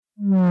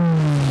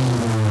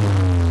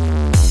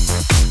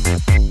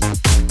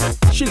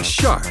She's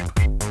sharp,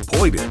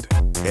 pointed,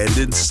 and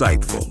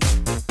insightful.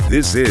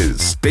 This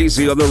is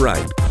Stacy on the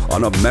Right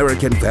on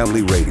American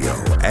Family Radio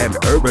and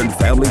Urban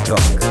Family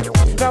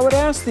Talk. I would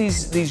ask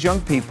these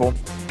young people,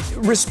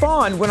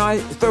 respond when I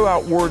throw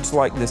out words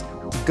like this: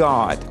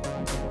 God,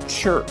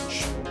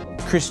 church,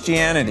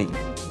 Christianity,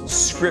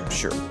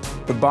 Scripture,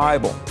 the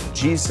Bible,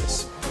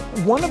 Jesus.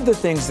 One of the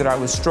things that I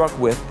was struck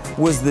with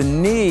was the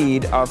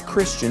need of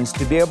Christians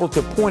to be able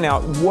to point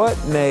out what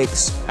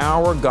makes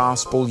our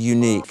gospel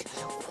unique.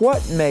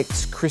 What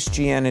makes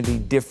Christianity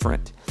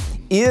different?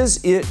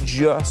 Is it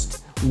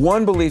just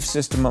one belief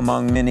system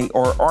among many,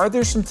 or are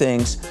there some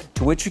things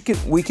to which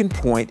we can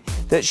point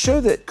that show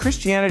that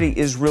Christianity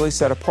is really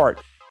set apart?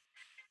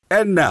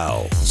 And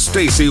now,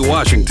 Stacy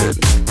Washington.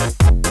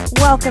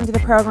 Welcome to the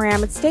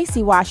program. It's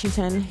Stacy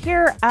Washington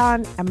here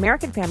on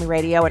American Family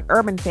Radio and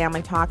Urban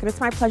Family Talk, and it's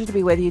my pleasure to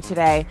be with you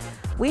today.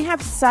 We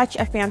have such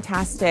a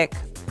fantastic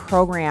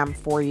program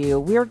for you.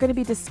 We are going to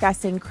be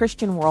discussing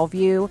Christian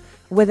worldview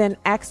with an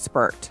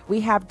expert. We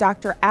have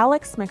Dr.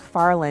 Alex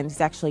McFarland. He's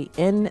actually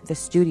in the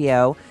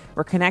studio.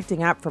 We're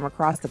connecting up from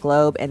across the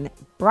globe and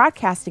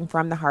broadcasting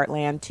from the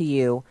heartland to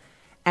you,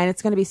 and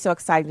it's going to be so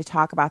exciting to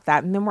talk about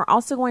that. And then we're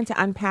also going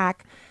to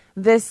unpack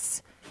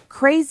this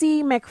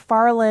crazy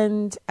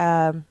McFarland,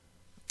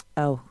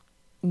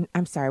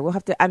 we'll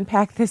have to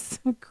unpack this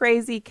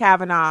crazy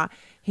Kavanaugh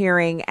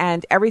hearing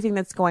and everything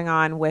that's going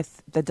on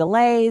with the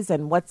delays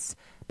and what's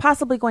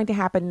possibly going to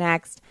happen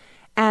next.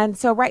 And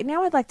so right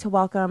now I'd like to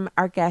welcome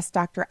our guest,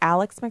 Dr.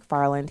 Alex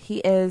McFarland. He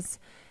is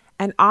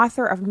an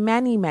author of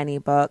many, many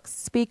books,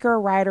 speaker,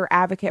 writer,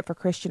 advocate for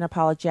Christian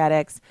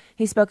apologetics.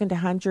 He's spoken to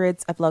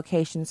hundreds of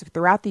locations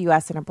throughout the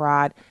U.S. and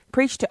abroad,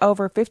 preached to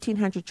over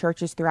 1,500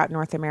 churches throughout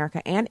North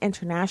America and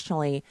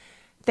internationally.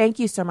 Thank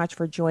you so much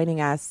for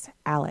joining us,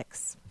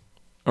 Alex.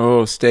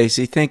 Oh,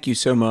 Stacy, thank you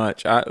so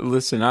much. I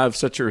have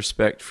such a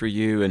respect for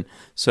you and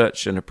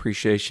such an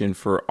appreciation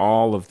for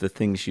all of the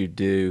things you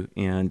do,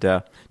 and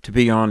to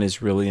be on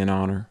is really an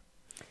honor.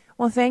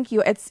 Well, thank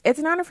you. It's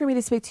an honor for me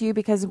to speak to you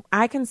because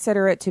I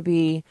consider it to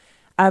be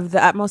of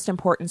the utmost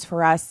importance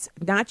for us,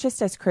 not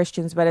just as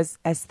Christians, but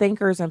as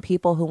thinkers and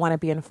people who want to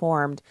be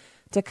informed,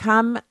 to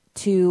come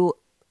to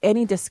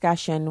any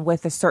discussion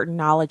with a certain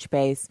knowledge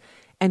base.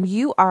 And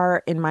you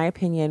are, in my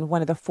opinion,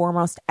 one of the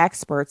foremost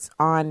experts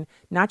on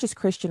not just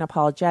Christian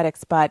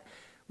apologetics, but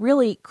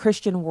really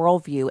Christian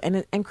worldview.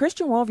 And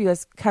Christian worldview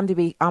has come to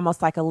be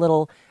almost like a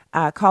little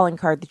calling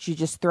card that you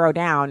just throw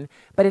down,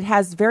 but it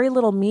has very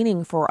little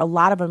meaning for a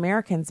lot of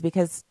Americans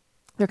because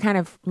they're kind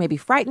of maybe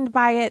frightened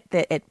by it,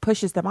 that it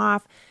pushes them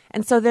off.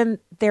 And so then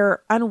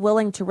they're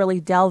unwilling to really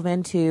delve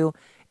into,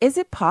 is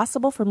it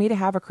possible for me to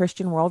have a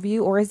Christian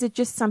worldview, or is it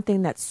just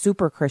something that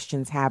super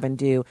Christians have and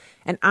do?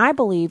 And I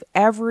believe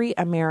every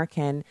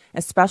American,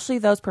 especially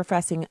those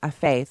professing a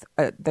faith,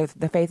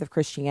 the faith of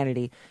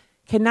Christianity,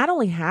 can not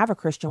only have a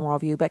Christian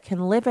worldview, but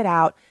can live it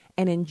out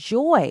and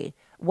enjoy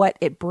what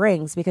it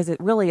brings, because it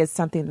really is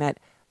something that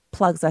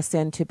plugs us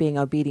into being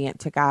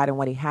obedient to God and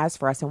what He has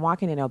for us. And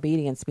walking in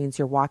obedience means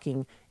you're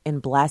walking in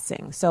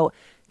blessing. So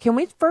can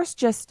we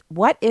first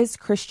what is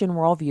Christian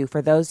worldview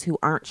for those who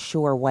aren't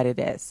sure what it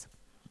is?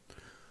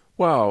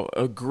 Wow,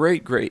 a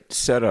great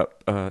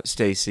setup,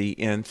 Stacy,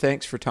 and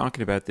thanks for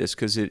talking about this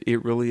because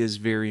it really is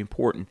very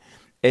important.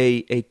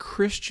 A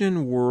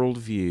Christian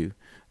worldview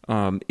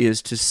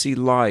is to see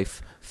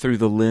life through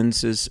the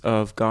lenses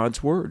of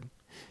God's Word,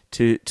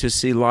 to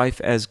see life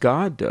as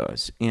God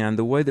does, and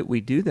the way that we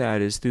do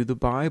that is through the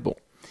Bible.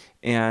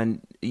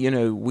 And,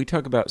 we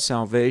talk about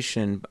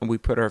salvation, and we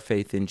put our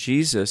faith in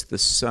Jesus, the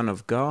Son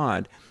of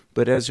God.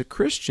 But as a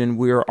Christian,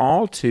 we are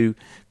all to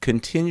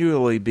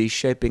continually be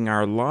shaping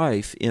our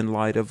life in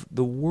light of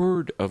the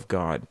Word of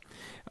God.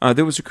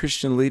 There was a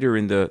Christian leader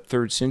in the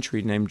 3rd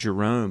century named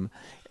Jerome,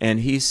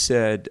 and he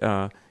said,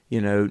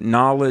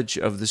 knowledge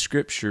of the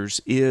Scriptures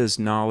is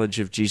knowledge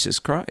of Jesus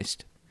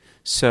Christ.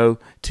 So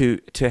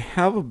to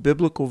have a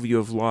biblical view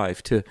of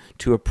life, to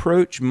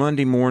approach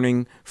Monday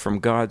morning from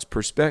God's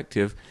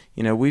perspective,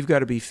 we've got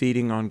to be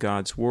feeding on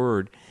God's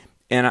Word.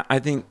 And I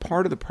think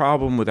part of the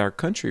problem with our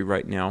country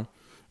right now,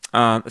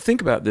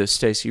 think about this,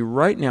 Stacy.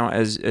 Right now,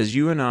 as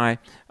you and I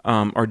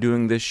are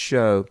doing this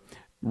show,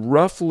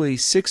 roughly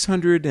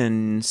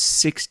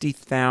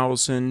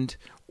 660,000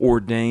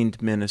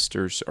 ordained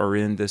ministers are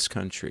in this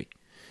country.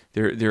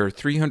 There are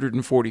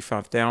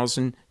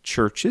 345,000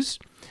 churches.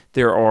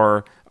 There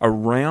are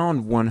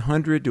around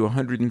 100 to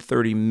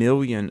 130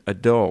 million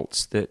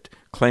adults that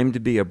claim to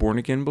be a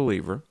born-again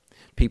believer,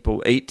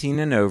 people 18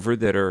 and over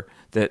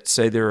that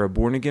say they're a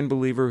born-again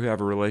believer who have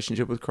a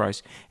relationship with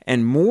Christ,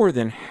 and more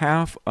than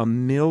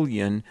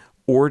 500,000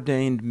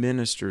 ordained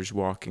ministers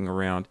walking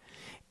around.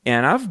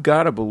 And I've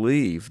got to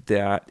believe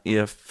that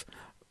if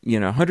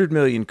 100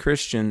 million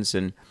Christians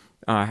and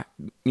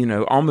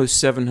almost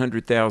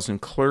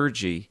 700,000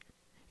 clergy,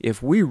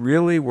 if we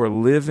really were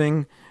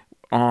living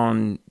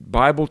on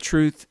Bible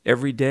truth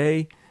every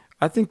day,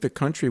 I think the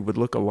country would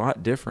look a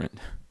lot different.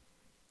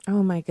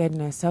 Oh my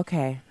goodness.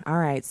 Okay. All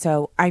right.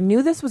 So I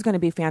knew this was going to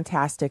be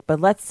fantastic, but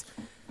let's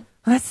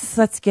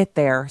get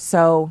there.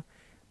 So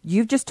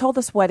you've just told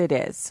us what it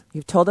is.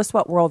 You've told us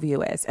what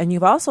worldview is, and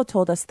you've also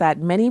told us that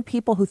many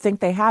people who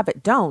think they have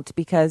it don't,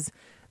 because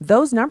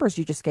those numbers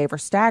you just gave are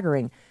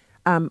staggering.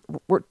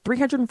 We're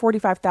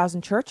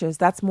 345,000 churches.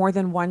 That's more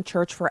than one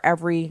church for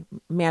every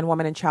man,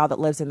 woman, and child that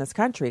lives in this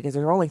country, because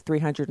there are only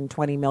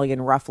 320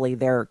 million, roughly,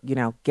 there,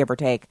 give or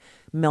take,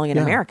 million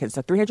Americans.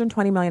 So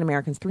 320 million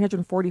Americans,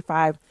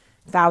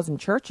 345,000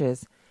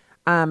 churches.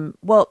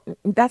 Well,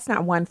 that's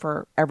not one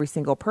for every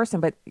single person,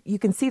 but you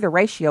can see the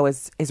ratio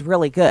is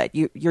really good.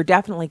 You're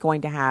definitely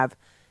going to have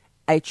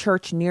a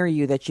church near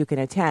you that you can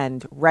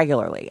attend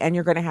regularly, and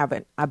you're going to have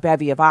a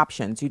bevy of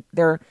options.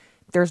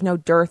 There's no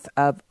dearth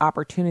of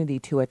opportunity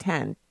to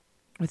attend.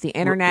 With the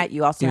internet,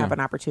 you also have an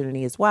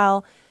opportunity as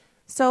well.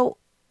 So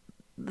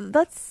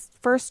let's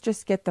first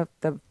just get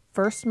the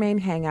first main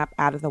hang up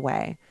out of the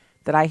way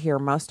that I hear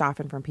most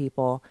often from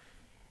people.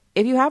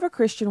 If you have a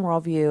Christian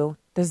worldview,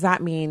 does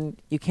that mean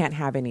you can't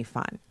have any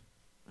fun?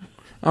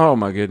 Oh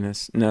my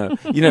goodness, no!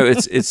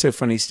 It's so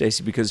funny,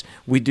 Stacy, because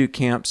we do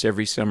camps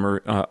every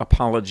summer,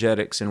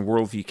 apologetics and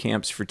worldview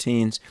camps for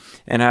teens.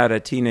 And I had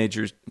a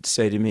teenager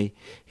say to me,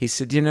 he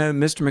said,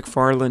 Mr.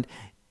 McFarland,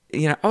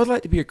 I would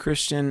like to be a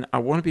Christian. I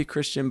want to be a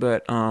Christian,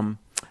 but I'm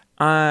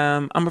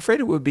afraid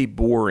it would be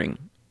boring.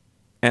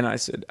 And I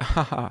said,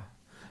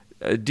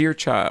 dear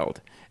child,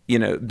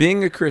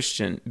 being a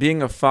Christian,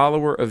 being a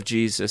follower of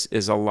Jesus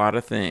is a lot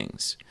of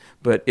things,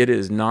 but it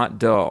is not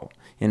dull.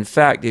 In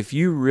fact, if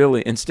you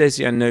really, and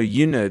Stacy, I know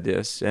you know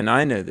this, and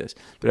I know this,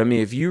 but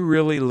if you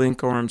really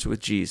link arms with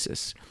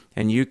Jesus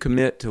and you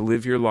commit to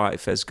live your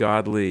life as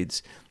God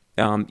leads,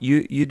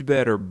 you'd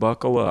better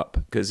buckle up,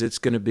 because it's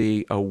going to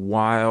be a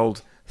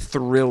wild,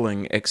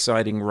 thrilling,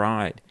 exciting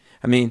ride.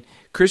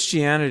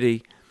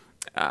 Christianity,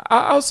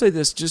 I'll say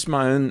this, just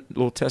my own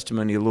little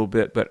testimony a little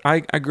bit, but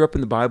I grew up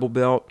in the Bible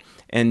Belt,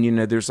 and,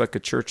 there's like a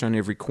church on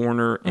every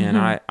corner, and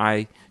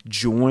I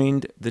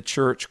joined the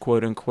church,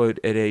 quote unquote,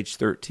 at age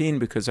 13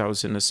 because I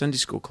was in a Sunday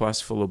school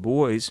class full of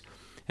boys,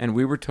 and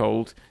we were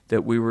told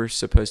that we were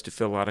supposed to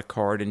fill out a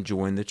card and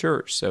join the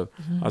church. So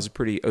I was a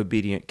pretty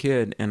obedient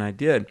kid, and I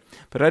did.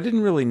 But I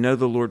didn't really know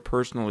the Lord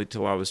personally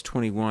till I was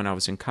 21. I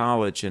was in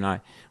college, and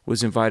I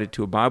was invited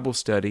to a Bible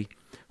study,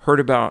 heard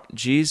about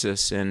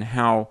Jesus and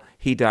how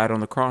he died on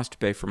the cross to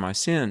pay for my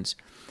sins.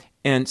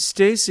 And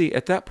Stacy,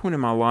 at that point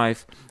in my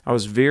life, I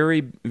was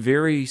very,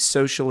 very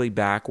socially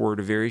backward,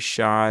 very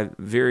shy,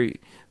 very,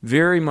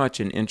 very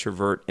much an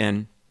introvert.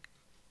 And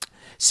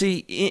see,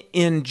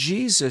 in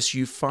Jesus,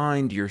 you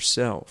find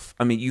yourself.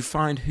 You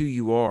find who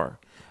you are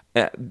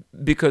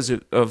because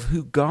of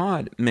who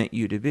God meant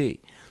you to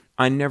be.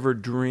 I never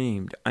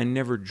dreamed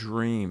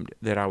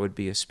that I would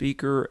be a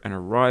speaker and a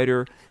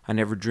writer. I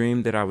never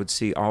dreamed that I would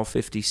see all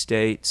 50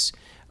 states.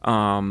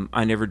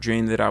 I never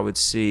dreamed that I would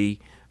see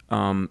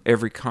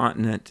every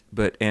continent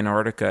but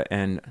Antarctica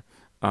and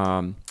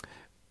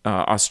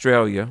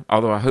Australia,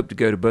 although I hope to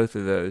go to both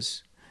of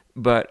those.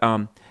 But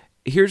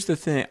here's the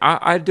thing.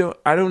 I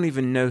don't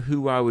even know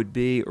who I would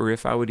be or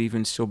if I would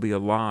even still be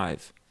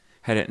alive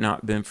had it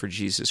not been for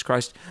Jesus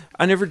Christ.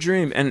 I never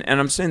dreamed, and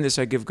I'm saying this,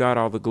 I give God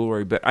all the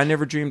glory, but I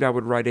never dreamed I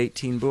would write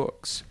 18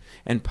 books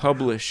and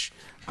publish,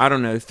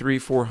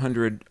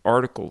 300-400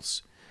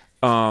 articles.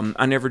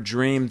 I never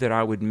dreamed that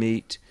I would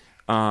meet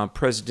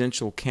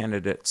presidential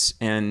candidates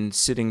and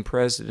sitting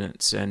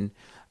presidents and,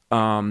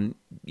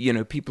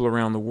 people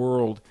around the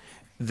world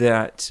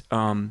that,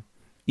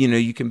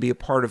 you can be a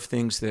part of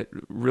things that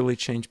really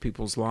change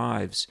people's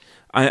lives.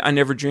 I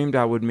never dreamed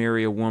I would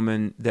marry a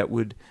woman that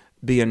would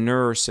be a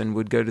nurse and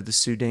would go to the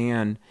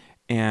Sudan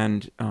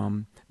and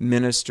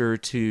minister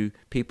to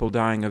people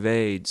dying of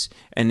AIDS,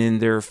 and in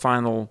their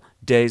final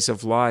days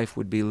of life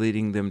would be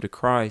leading them to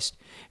Christ.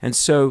 And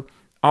so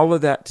all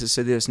of that to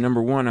say this: number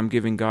one, I'm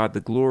giving God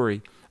the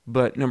glory,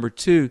 but number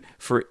two,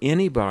 for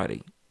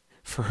anybody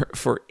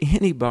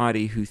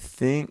who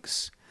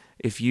thinks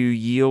if you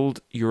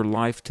yield your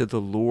life to the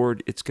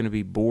Lord, it's going to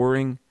be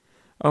boring,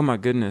 oh my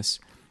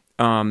goodness,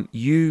 let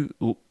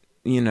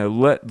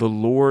the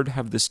Lord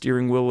have the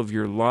steering wheel of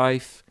your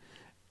life.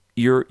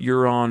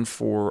 You're on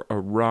for a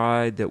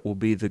ride that will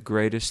be the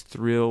greatest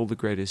thrill, the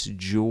greatest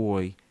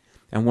joy.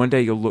 And one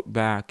day you'll look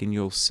back and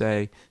you'll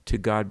say, to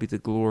God be the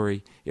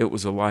glory, it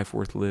was a life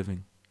worth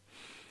living.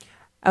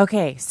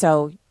 Okay,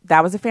 so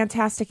that was a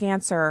fantastic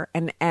answer.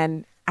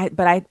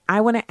 But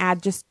I want to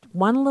add just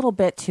one little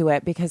bit to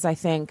it, because I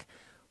think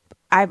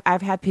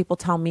I've had people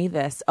tell me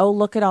this. Oh,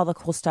 look at all the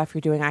cool stuff you're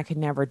doing. I could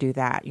never do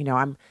that.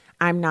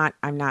 I'm not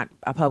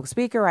a public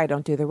speaker. I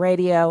don't do the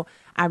radio.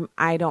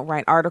 I don't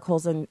write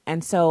articles.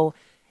 And so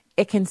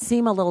it can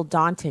seem a little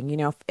daunting.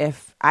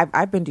 If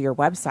I've been to your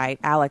website,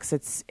 Alex,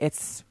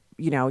 it's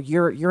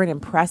you're an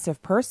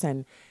impressive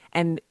person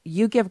and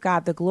you give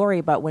God the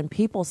glory. But when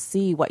people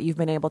see what you've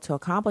been able to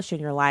accomplish in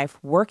your life,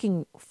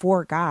 working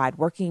for God,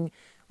 working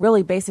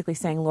really basically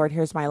saying, Lord,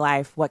 here's my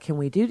life. What can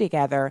we do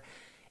together?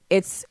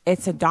 It's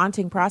a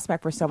daunting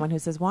prospect for someone who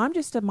says, well, I'm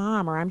just a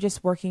mom, or I'm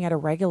just working at a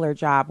regular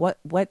job.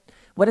 What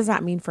what does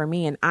that mean for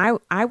me? And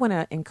I want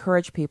to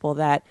encourage people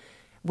that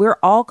we're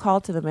all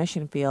called to the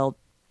mission field.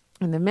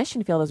 And the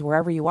mission field is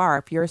wherever you are.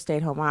 If you're a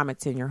stay-at-home mom,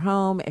 it's in your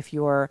home. If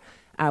you're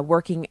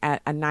working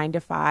at a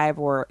 9-to-5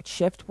 or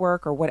shift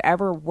work or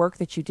whatever work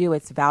that you do,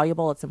 it's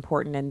valuable, it's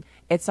important, and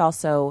it's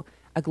also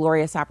a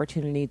glorious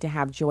opportunity to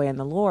have joy in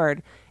the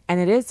Lord. And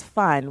it is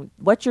fun.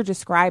 What you're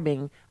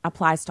describing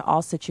applies to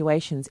all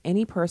situations.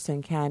 Any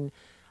person can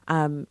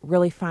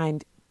really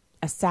find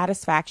a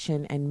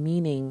satisfaction and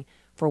meaning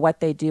for what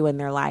they do in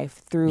their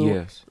life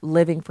through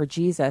living for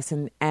Jesus.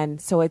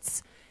 And so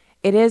it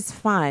is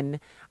fun.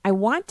 I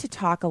want to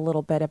talk a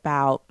little bit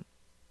about,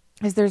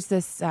 because there's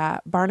this,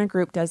 Barna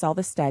Group does all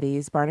the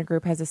studies. Barna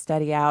Group has a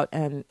study out,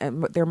 and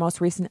their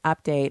most recent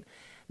update,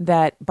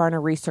 that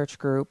Barna Research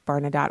Group,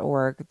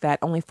 barna.org, that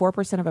only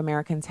 4% of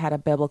Americans had a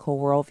biblical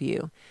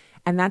worldview.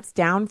 And that's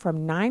down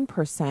from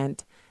 9%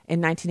 in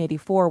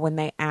 1984 when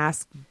they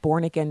asked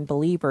born-again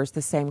believers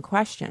the same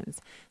questions.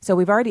 So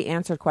we've already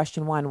answered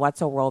question 1,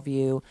 what's a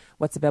worldview?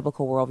 What's a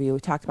biblical worldview? We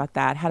talked about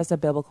that. How does a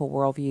biblical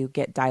worldview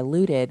get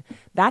diluted?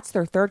 That's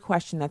their third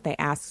question that they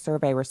asked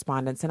survey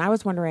respondents. And I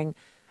was wondering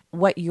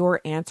what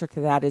your answer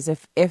to that is.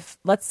 If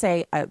let's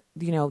say,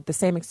 the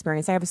same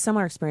experience, I have a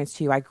similar experience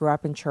to you. I grew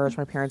up in church.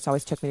 My parents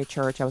always took me to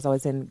church. I was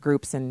always in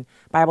groups and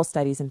Bible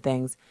studies and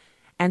things.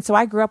 And so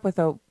I grew up with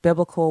a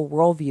biblical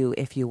worldview,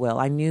 if you will.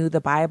 I knew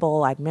the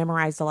Bible. I'd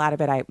memorized a lot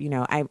of it.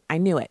 I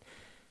knew it.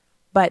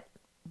 But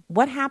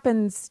what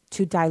happens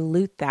to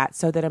dilute that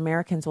so that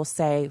Americans will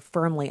say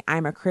firmly,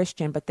 I'm a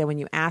Christian, but then when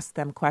you ask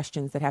them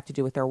questions that have to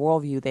do with their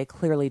worldview, they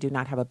clearly do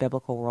not have a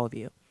biblical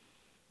worldview?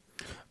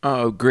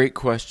 Oh, great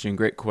question.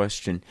 Great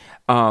question.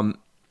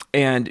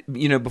 And,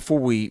 before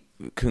we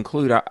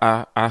conclude,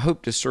 I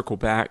hope to circle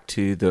back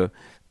to the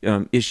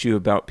issue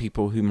about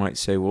people who might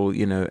say, well,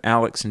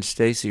 Alex and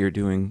Stacy are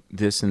doing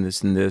this and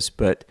this and this,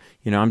 but,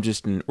 I'm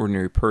just an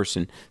ordinary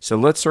person. So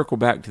let's circle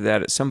back to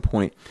that at some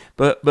point.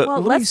 But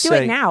let's do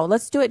it now.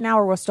 Let's do it now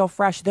or we're still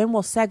fresh. Then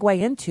we'll segue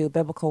into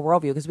biblical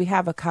worldview because we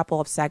have a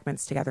couple of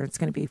segments together. It's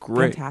going to be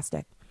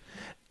fantastic.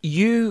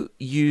 You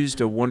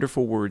used a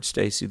wonderful word,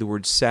 Stacy, the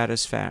word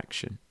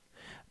satisfaction.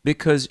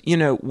 Because,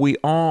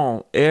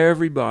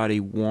 everybody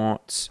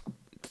wants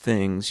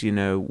things,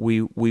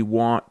 we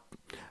want,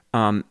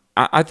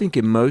 I think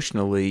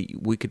emotionally,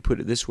 we could put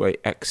it this way: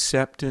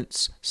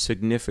 acceptance,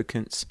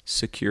 significance,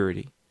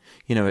 security.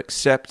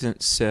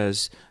 Acceptance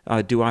says,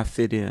 do I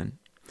fit in?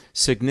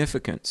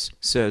 Significance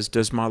says,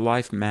 does my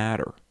life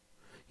matter?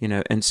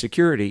 And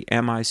security,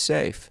 am I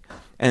safe?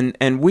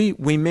 And we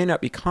may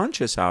not be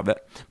conscious of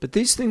it, but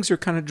these things are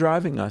kind of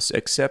driving us: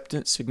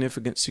 acceptance,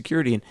 significance,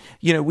 security.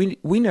 And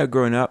we know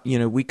growing up,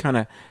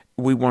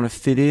 we want to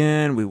fit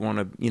in, we want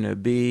to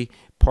be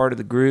part of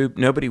the group.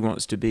 Nobody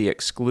wants to be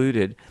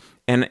excluded.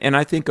 And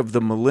I think of the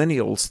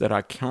millennials that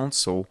I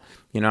counsel.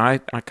 I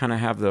kind of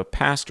have the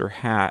pastor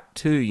hat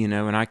too,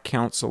 and I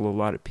counsel a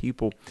lot of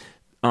people.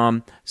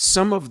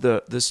 Some of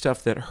the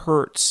stuff that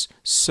hurts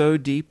so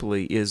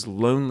deeply is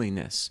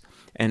loneliness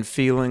and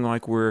feeling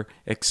like we're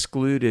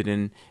excluded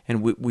and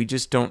we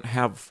just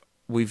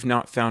we've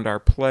not found our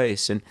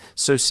place. And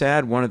so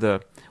sad, one of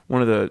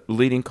the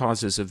leading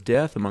causes of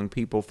death among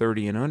people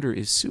 30 and under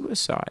is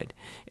suicide.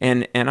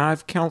 And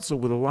I've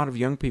counseled with a lot of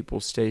young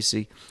people,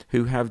 Stacy,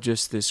 who have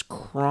just this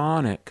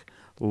chronic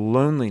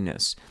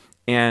loneliness.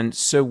 And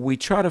so we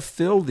try to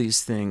fill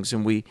these things,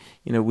 and we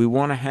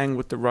want to hang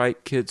with the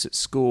right kids at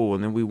school,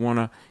 and then we want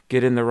to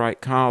get in the right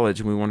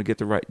college, and we want to get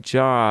the right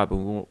job,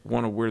 and we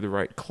want to wear the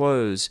right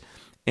clothes.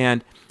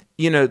 And,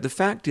 the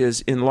fact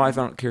is, in life,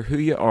 I don't care who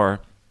you are,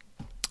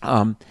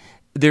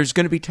 there's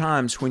going to be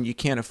times when you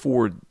can't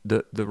afford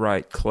the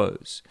right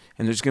clothes.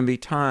 And there's going to be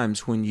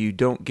times when you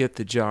don't get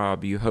the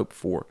job you hope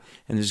for.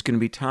 And there's going to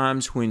be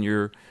times when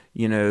your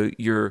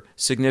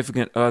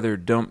significant other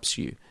dumps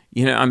you.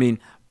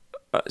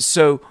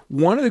 So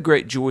one of the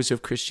great joys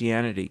of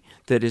Christianity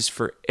that is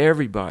for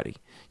everybody,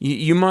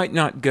 you might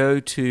not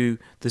go to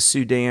the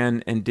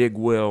Sudan and dig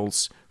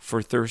wells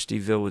for thirsty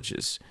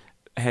villages.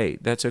 Hey,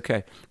 that's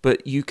okay.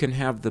 But you can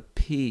have the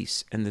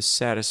peace and the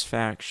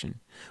satisfaction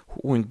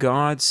when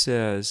God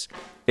says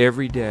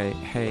every day,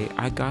 hey,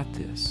 I got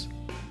this.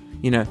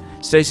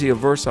 Stacy, a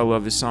verse I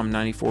love is Psalm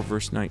 94,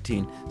 verse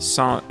 19.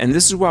 And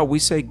this is why we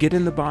say get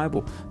in the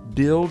Bible.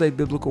 Build a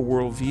biblical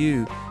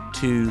worldview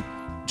to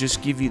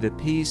just give you the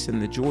peace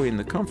and the joy and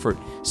the comfort.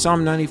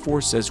 Psalm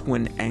 94 says,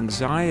 when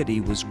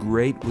anxiety was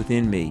great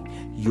within me,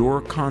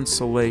 your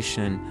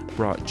consolation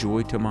brought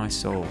joy to my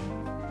soul.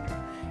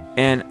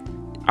 And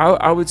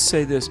I would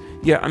say this,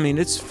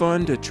 it's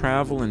fun to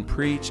travel and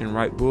preach and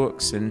write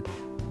books, and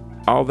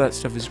all that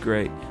stuff is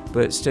great.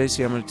 But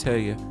Stacy, I'm going to tell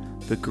you,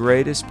 the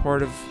greatest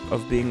part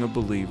of being a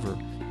believer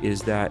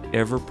is that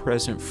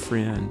ever-present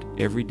friend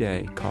every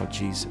day called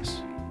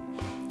Jesus.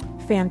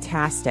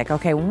 Fantastic.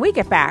 Okay, when we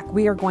get back,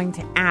 we are going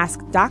to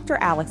ask Dr.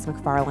 Alex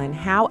McFarland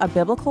how a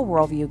biblical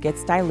worldview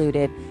gets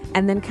diluted,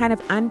 and then kind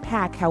of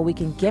unpack how we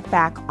can get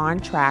back on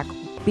track,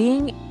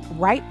 being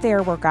right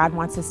there where God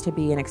wants us to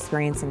be and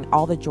experiencing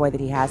all the joy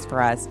that He has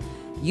for us.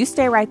 You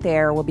stay right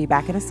there. We'll be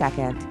back in a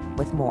second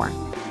with more.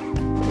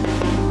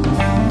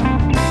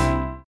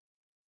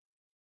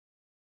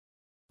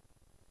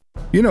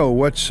 You know,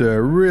 what's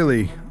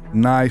really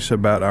nice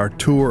about our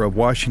tour of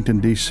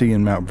Washington, D.C.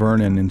 and Mount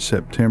Vernon in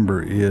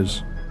September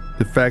is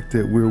the fact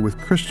that we're with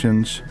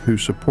Christians who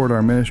support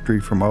our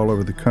ministry from all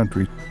over the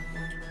country,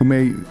 who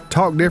may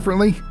talk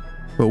differently,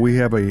 but we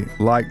have a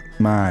like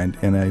mind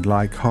and a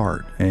like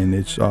heart, and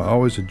it's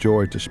always a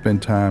joy to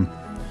spend time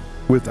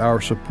with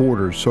our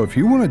supporters. So if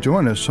you want to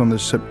join us on the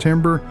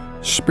September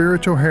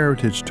Spiritual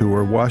Heritage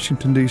Tour,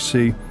 Washington,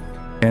 D.C.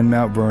 and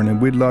Mount Vernon,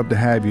 we'd love to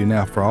have you.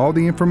 Now, for all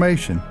the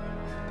information,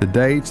 the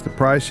dates, the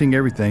pricing,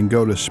 everything,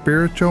 go to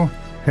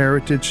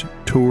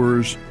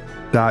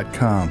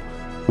spiritualheritagetours.com.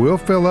 We'll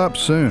fill up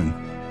soon.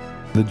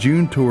 The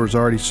June tour is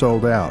already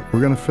sold out. We're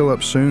going to fill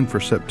up soon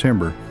for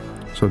September,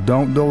 so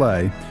don't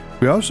delay.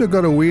 We also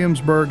go to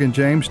Williamsburg and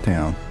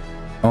Jamestown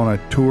on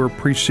a tour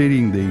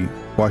preceding the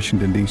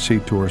Washington, D.C.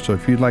 tour. So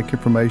if you'd like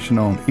information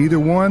on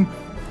either one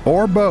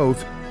or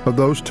both of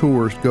those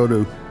tours, go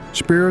to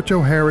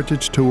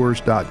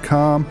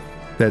spiritualheritagetours.com.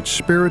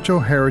 That's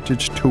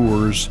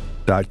spiritualheritagetours.com.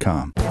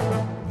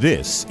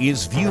 This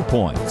is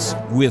Viewpoints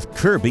with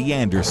Kirby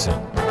Anderson.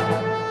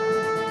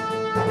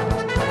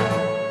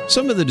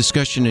 Some of the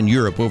discussion in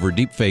Europe over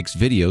deepfakes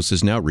videos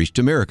has now reached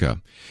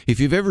America. If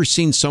you've ever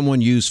seen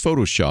someone use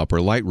Photoshop or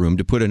Lightroom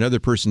to put another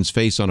person's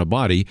face on a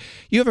body,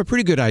 you have a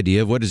pretty good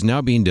idea of what is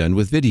now being done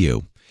with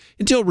video.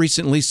 Until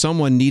recently,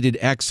 someone needed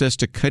access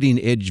to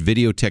cutting-edge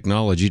video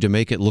technology to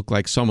make it look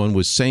like someone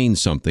was saying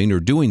something or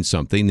doing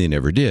something they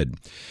never did.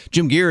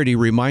 Jim Garrity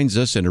reminds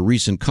us in a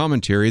recent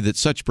commentary that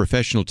such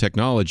professional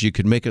technology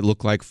could make it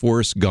look like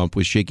Forrest Gump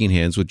was shaking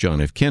hands with John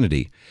F.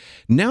 Kennedy.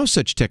 Now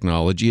such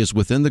technology is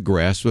within the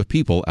grasp of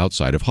people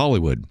outside of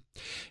Hollywood.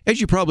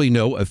 As you probably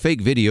know, a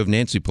fake video of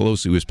Nancy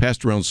Pelosi was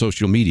passed around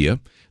social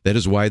media. That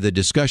is why the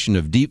discussion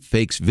of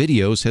deepfakes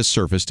videos has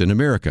surfaced in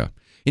America.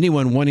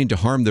 Anyone wanting to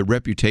harm the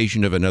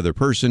reputation of another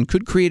person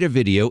could create a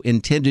video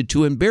intended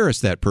to embarrass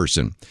that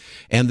person.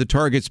 And the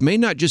targets may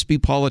not just be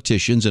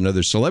politicians and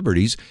other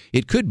celebrities.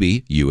 It could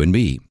be you and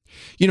me.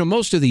 You know,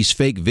 most of these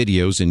fake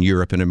videos in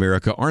Europe and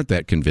America aren't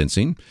that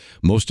convincing.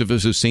 Most of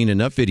us have seen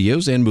enough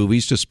videos and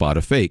movies to spot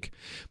a fake.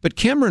 But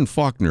Cameron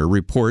Faulkner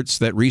reports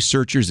that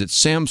researchers at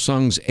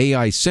Samsung's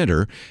AI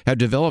Center have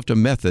developed a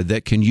method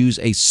that can use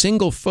a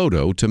single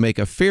photo to make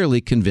a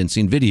fairly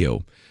convincing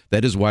video.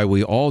 That is why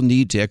we all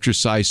need to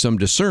exercise some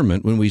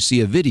discernment when we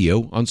see a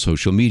video on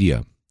social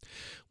media.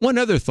 One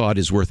other thought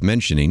is worth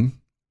mentioning.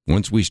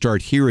 Once we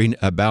start hearing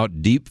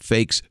about deep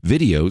fakes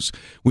videos,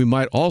 we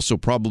might also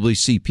probably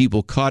see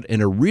people caught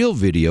in a real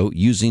video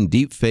using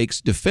deep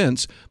fakes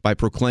defense by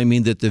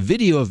proclaiming that the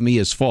video of me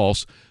is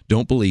false.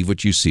 Don't believe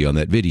what you see on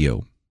that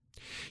video.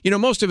 You know,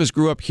 most of us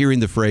grew up hearing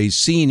the phrase,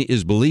 seeing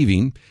is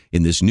believing.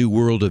 In this new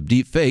world of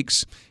deep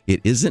fakes, it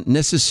isn't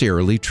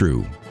necessarily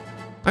true.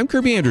 I'm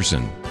Kirby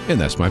Anderson, and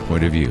that's my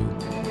point of view.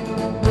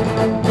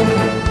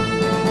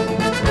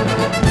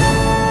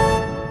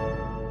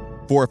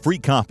 For a free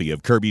copy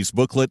of Kirby's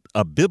booklet,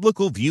 A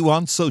Biblical View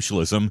on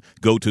Socialism,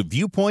 go to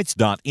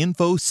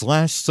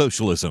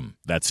viewpoints.info/socialism.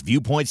 That's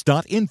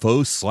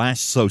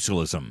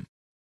viewpoints.info/socialism.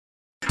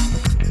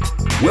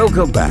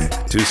 Welcome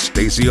back to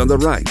Stacy on the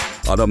Right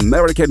on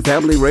American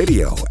Family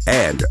Radio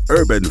and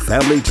Urban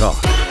Family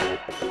Talk.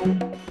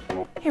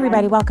 Hey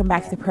everybody, welcome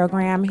back to the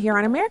program here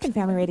on American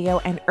Family Radio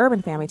and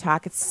Urban Family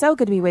Talk. It's so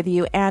good to be with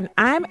you, and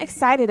I'm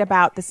excited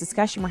about this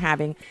discussion we're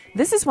having.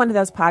 This is one of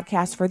those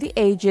podcasts for the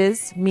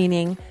ages,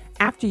 meaning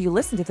after you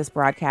listen to this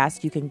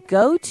broadcast, you can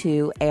go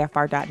to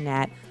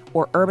afr.net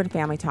or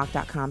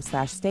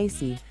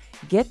urbanfamilytalk.com/Stacy,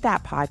 get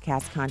that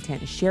podcast content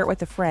and share it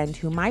with a friend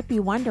who might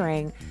be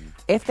wondering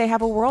if they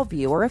have a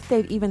worldview, or if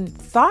they've even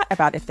thought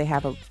about if they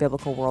have a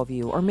biblical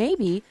worldview, or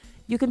maybe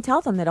you can tell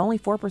them that only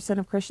 4%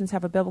 of Christians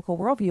have a biblical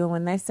worldview. And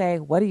when they say,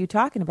 what are you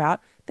talking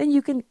about? Then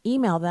you can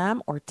email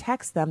them or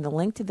text them the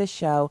link to this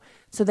show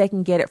so they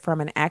can get it from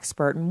an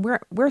expert. And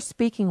we're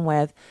speaking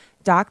with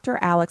Dr.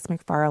 Alex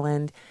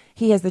McFarland.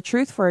 He has the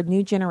Truth for a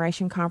New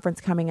Generation conference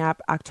coming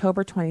up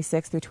October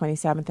 26th through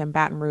 27th in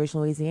Baton Rouge,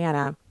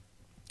 Louisiana.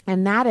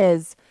 And that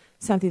is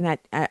something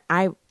that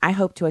I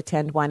hope to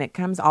attend one. It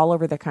comes all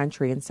over the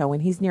country. And so when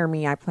he's near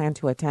me, I plan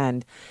to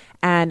attend.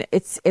 And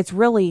it's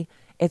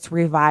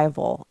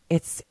revival.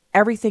 It's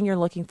everything you're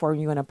looking for when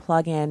you want to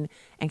plug in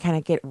and kind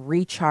of get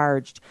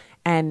recharged.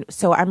 And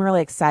so I'm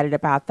really excited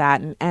about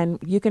that. And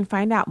you can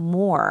find out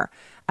more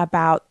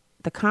about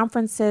the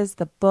conferences,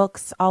 the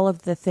books, all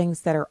of the things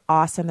that are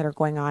awesome that are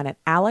going on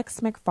at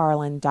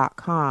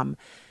alexmcfarland.com.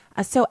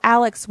 So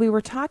Alex, we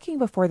were talking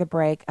before the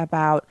break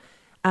about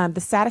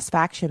the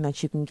satisfaction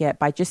that you can get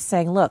by just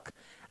saying, look,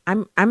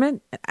 I'm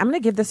going to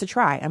give this a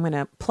try. I'm going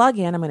to plug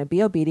in. I'm going to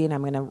be obedient. I'm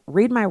going to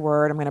read my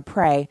word. I'm going to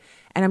pray,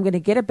 and I'm going to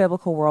get a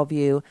biblical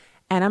worldview.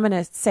 And I'm going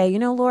to say, you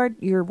know, Lord,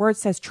 your word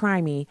says,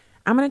 try me.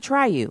 I'm going to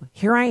try you.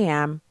 Here I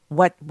am.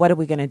 What are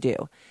we going to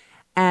do?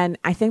 And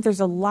I think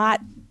there's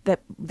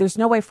there's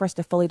no way for us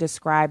to fully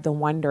describe the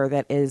wonder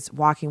that is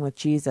walking with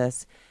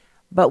Jesus.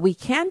 But we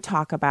can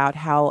talk about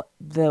how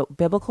the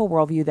biblical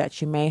worldview that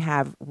you may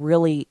have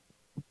really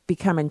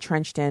become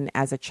entrenched in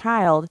as a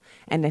child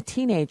and a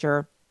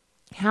teenager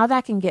how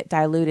that can get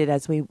diluted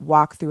as we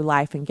walk through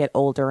life and get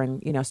older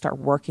and, start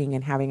working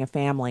and having a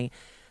family.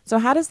 So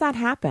how does that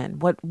happen?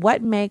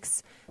 What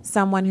makes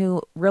someone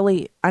who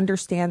really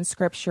understands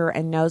Scripture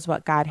and knows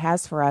what God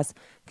has for us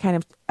kind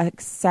of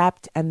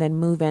accept and then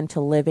move into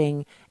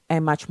living a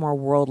much more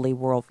worldly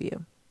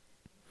worldview?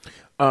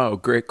 Oh,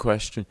 great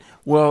question.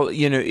 Well,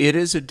 it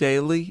is a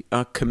daily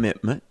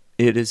commitment.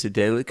 It is a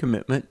daily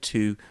commitment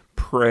to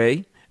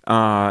pray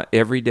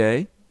every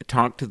day,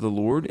 talk to the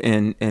Lord,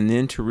 and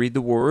then to read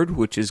the Word,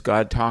 which is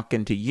God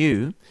talking to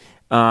you.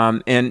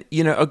 And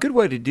a good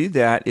way to do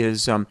that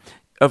is,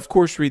 of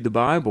course, read the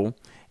Bible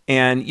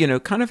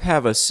and, kind of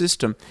have a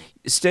system.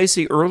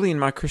 Stacy, early in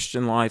my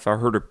Christian life, I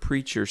heard a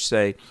preacher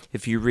say,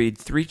 if you read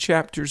 3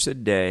 chapters a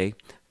day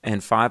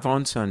and 5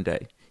 on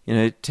Sunday,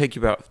 it'd take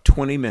you about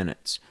 20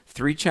 minutes.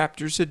 3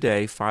 chapters a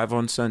day, 5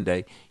 on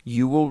Sunday,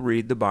 you will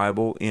read the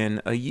Bible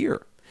in a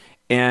year.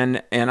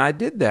 And I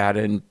did that,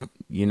 and,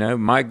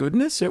 my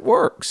goodness, it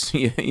works.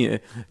 You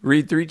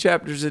read 3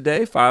 chapters a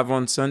day, 5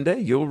 on Sunday,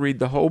 you'll read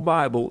the whole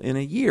Bible in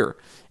a year.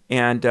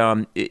 And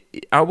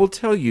I will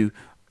tell you,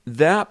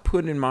 that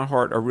put in my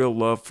heart a real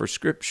love for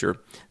Scripture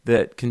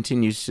that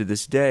continues to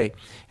this day.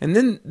 And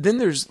then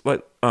there's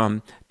like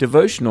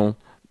devotional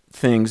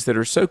things that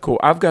are so cool.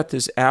 I've got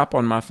this app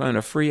on my phone,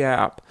 a free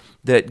app,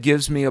 that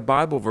gives me a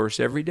Bible verse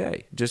every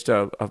day. Just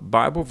a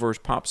Bible verse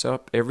pops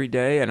up every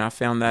day, and I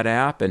found that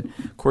app. And,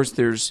 of course,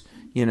 there's,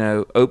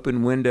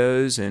 Open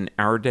Windows and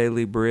Our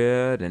Daily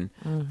Bread, and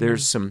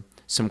there's some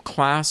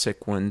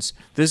classic ones.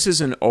 This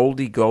is an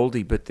oldie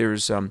goldie, but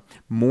there's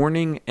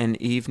morning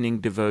and evening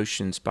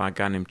devotions by a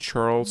guy named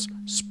Charles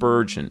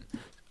Spurgeon,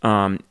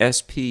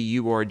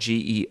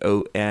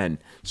 Spurgeon.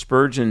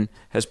 Spurgeon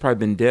has probably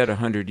been dead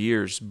 100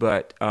 years,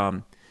 but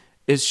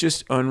it's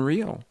just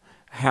unreal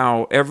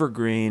how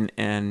evergreen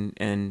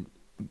and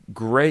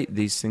great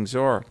these things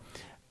are.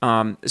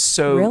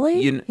 So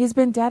really, he's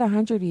been dead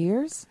 100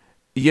 years.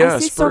 Yeah, I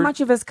see so much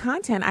of his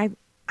content. I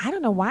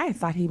don't know why I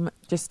thought he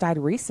just died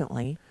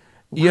recently.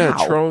 Wow.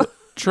 Yeah,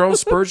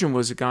 Charles Spurgeon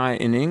was a guy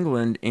in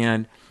England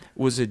and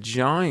was a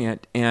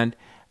giant. And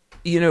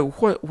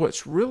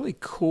what's really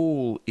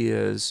cool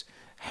is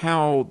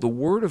how the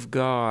Word of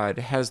God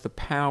has the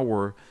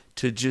power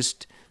to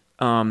just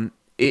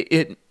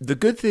the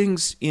good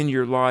things in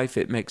your life,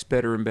 it makes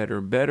better and better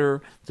and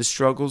better. The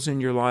struggles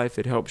in your life,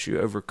 it helps you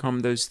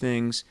overcome those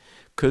things,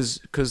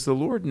 because the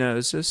Lord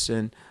knows us,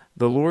 and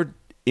the Lord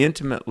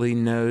intimately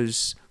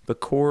knows the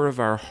core of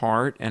our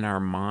heart and our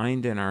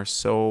mind and our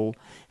soul.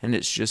 And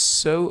it's just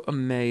so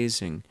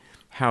amazing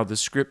how the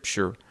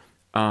Scripture,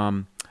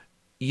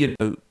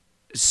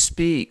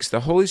 speaks.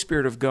 The Holy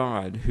Spirit of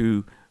God,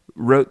 who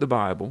wrote the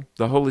Bible,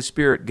 the Holy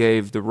Spirit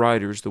gave the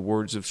writers the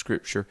words of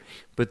Scripture,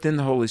 but then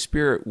the Holy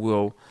Spirit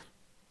will,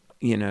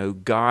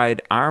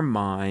 guide our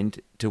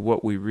mind to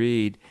what we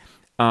read.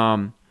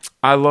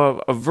 I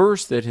love a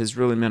verse that has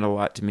really meant a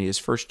lot to me is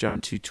 1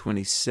 John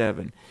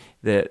 2:27,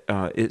 that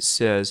it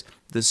says,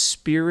 "The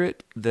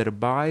Spirit that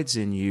abides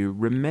in you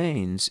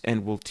remains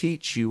and will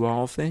teach you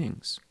all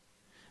things."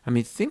 I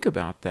mean, think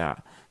about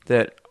that.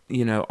 That,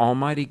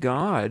 Almighty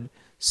God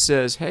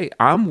says, hey,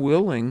 I'm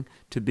willing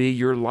to be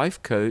your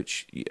life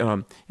coach.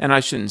 And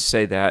I shouldn't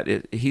say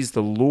that. He's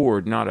the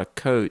Lord, not a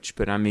coach.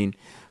 But I mean,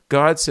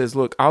 God says,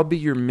 look, I'll be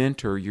your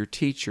mentor, your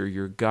teacher,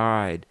 your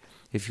guide,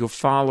 if you'll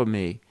follow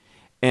me.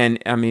 And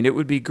I mean, it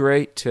would be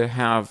great to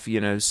have,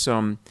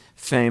 some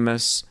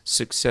famous,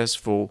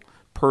 successful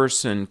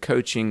person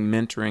coaching,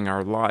 mentoring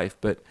our life.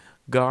 But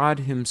God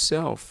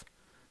himself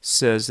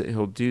says that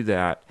he'll do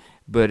that.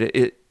 But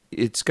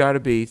it's got to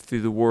be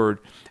through the Word.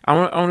 I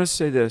want to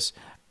say this.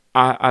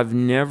 I've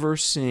never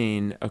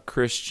seen a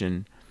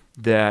Christian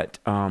that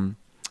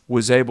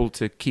was able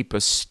to keep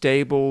a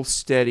stable,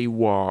 steady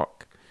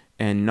walk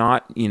and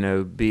not,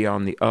 be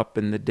on the up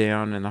and the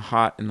down and the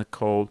hot and the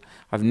cold.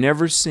 I've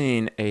never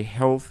seen a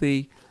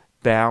healthy,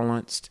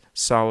 balanced,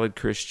 solid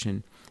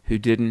Christian who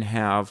didn't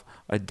have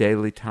a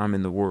daily time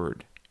in the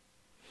Word,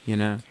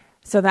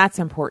 So that's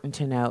important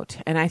to note.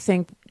 And I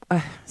think,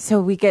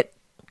 so we get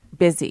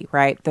busy,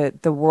 right?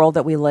 The world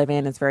that we live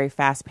in is very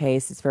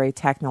fast-paced. It's very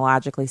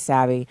technologically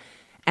savvy.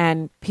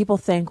 And people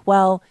think,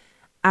 well,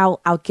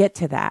 I'll get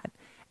to that.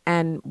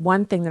 And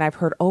one thing that I've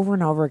heard over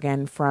and over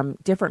again from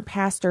different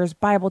pastors,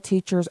 Bible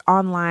teachers,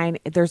 online,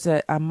 there's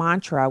a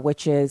mantra,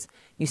 which is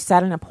you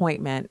set an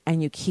appointment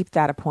and you keep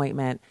that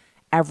appointment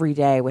every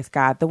day with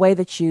God. The way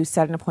that you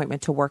set an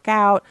appointment to work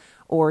out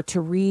or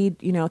to read,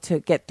 to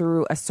get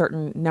through a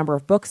certain number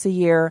of books a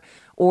year,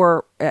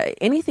 or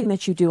anything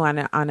that you do on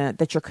a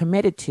that you're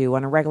committed to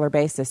on a regular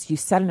basis, you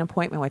set an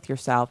appointment with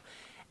yourself.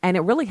 And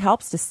it really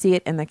helps to see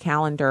it in the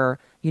calendar,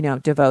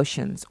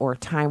 devotions or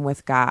time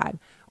with God,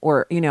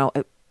 or,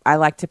 I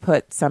like to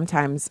put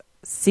sometimes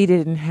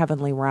seated in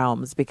heavenly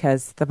realms,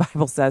 because the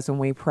Bible says when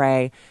we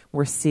pray,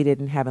 we're seated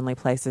in heavenly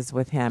places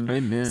with him.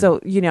 Amen. So,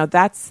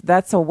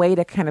 that's a way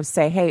to kind of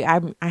say, hey,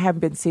 I haven't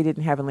been seated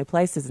in heavenly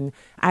places, and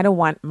I don't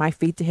want my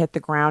feet to hit the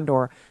ground,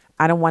 or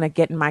I don't want to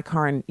get in my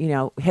car and,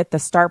 hit the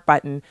start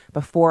button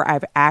before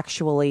I've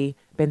actually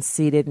been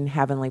seated in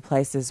heavenly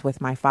places with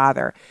my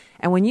Father.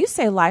 And when you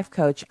say life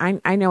coach,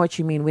 I know what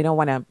you mean. We don't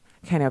want to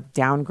kind of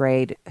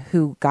downgrade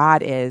who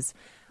God is.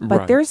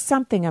 But there's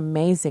something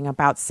amazing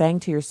about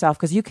saying to yourself,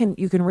 because you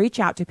can reach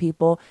out to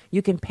people,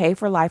 you can pay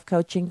for life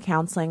coaching,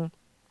 counseling,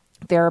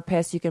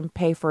 therapists, you can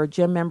pay for a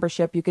gym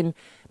membership,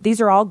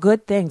 these are all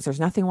good things. There's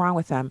nothing wrong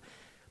with them.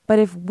 But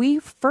if we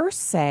first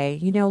say,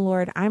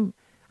 Lord, I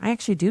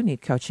actually do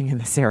need coaching in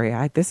this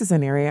area. This is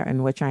an area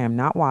in which I am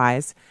not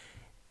wise.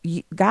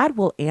 God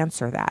will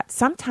answer that.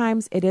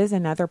 Sometimes it is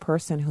another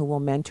person who will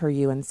mentor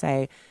you and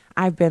say,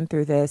 I've been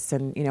through this,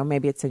 and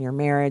maybe it's in your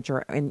marriage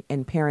or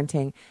in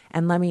parenting,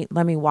 and let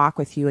me walk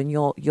with you, and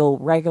you'll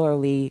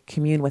regularly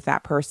commune with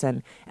that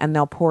person, and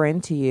they'll pour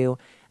into you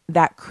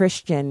that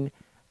Christian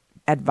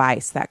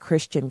advice, that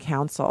Christian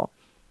counsel.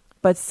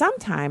 But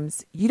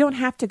sometimes you don't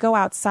have to go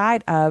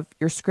outside of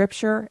your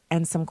scripture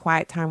and some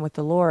quiet time with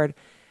the Lord.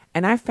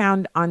 And I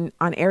found on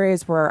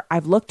areas where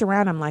I've looked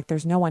around, I'm like,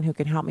 there's no one who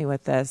can help me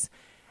with this.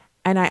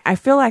 And I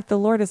feel like the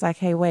Lord is like,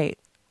 hey, wait,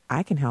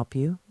 I can help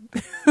you.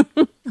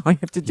 All you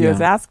have to do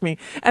is ask me.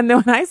 And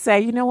then when I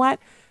say, you know what,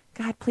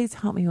 God, please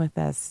help me with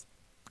this,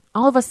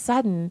 all of a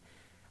sudden,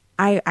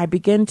 I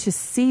begin to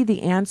see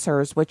the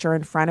answers which are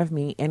in front of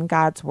me in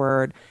God's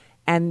word.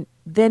 And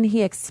then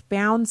he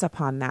expounds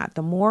upon that.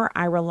 The more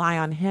I rely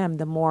on him,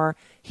 the more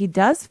he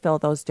does fill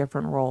those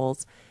different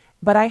roles.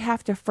 But I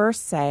have to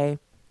first say,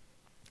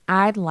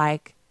 I'd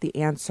like the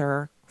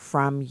answer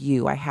from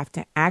you. I have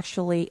to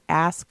actually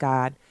ask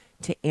God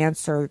to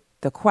answer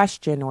the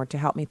question or to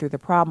help me through the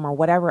problem or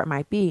whatever it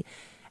might be.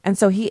 And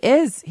so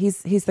he's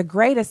the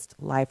greatest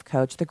life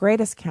coach, the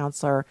greatest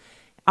counselor,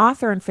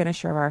 author and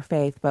finisher of our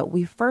faith. But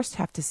we first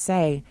have to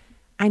say,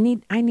 I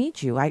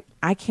need you.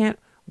 I can't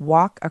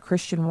walk a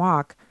Christian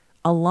walk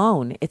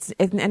alone.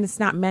 And it's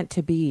not meant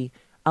to be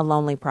a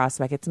lonely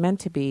prospect. It's meant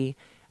to be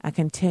a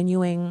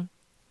continuing,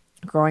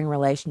 growing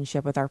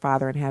relationship with our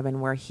Father in heaven,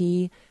 where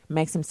he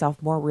makes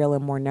himself more real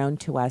and more known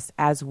to us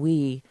as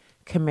we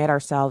commit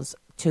ourselves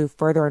to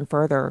further and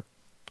further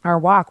our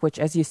walk, which,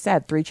 as you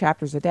said, 3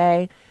 chapters a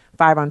day,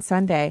 5 on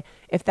Sunday.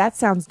 If that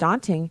sounds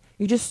daunting,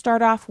 you just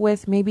start off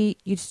with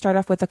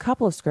a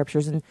couple of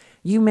scriptures. And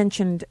you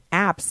mentioned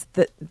apps.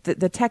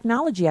 The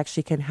technology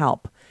actually can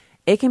help.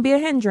 It can be a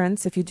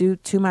hindrance if you do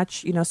too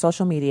much,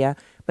 social media.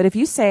 But if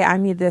you say, I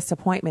need this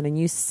appointment, and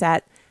you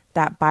set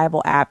that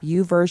Bible app,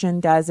 YouVersion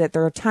does it.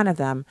 There are a ton of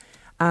them.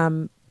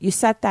 You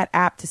set that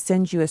app to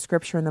send you a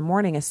scripture in the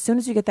morning. As soon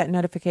as you get that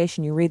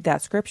notification, you read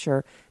that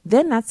scripture.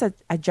 Then that's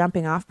a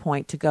jumping off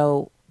point to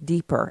go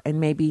deeper and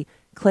maybe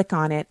click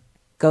on it,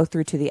 go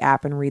through to the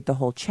app and read the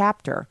whole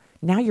chapter.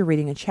 Now you're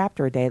reading a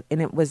chapter a day,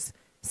 and it was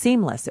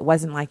seamless. It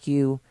wasn't like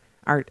you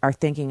are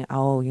thinking,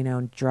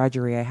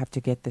 drudgery, I have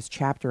to get this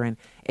chapter in.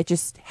 It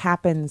just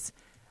happens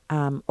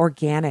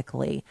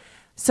organically.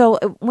 So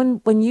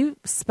when you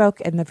spoke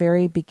in the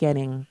very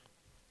beginning,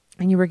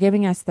 and you were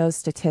giving us those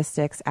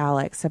statistics,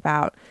 Alex,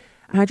 about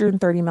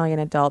 130 million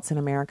adults in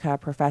America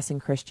professing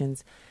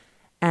Christians,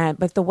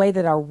 but the way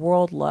that our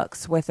world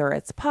looks, whether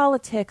it's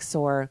politics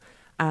or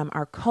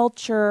our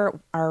culture,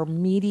 our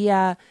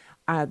media,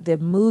 the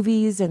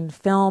movies and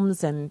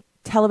films and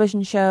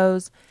television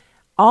shows,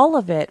 all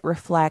of it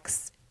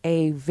reflects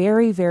a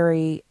very,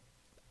 very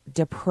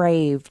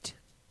depraved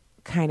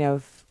kind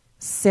of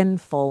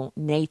sinful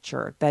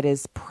nature that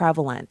is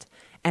prevalent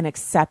and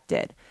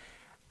accepted.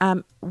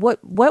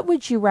 What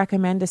would you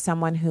recommend to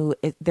someone who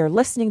they're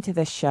listening to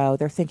this show?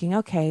 They're thinking,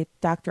 okay,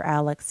 Dr.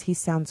 Alex, he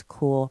sounds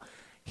cool.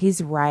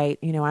 He's right.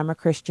 I'm a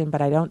Christian,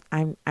 but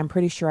I'm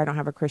pretty sure I don't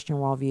have a Christian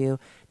worldview.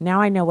 Now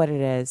I know what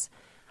it is.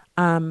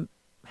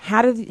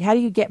 How do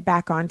you get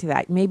back onto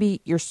that?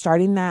 Maybe you're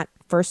starting that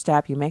first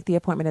step. You make the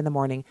appointment in the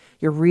morning.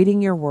 You're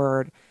reading your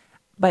word.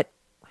 But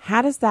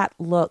how does that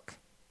look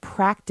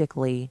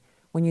practically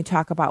when you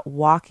talk about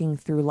walking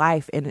through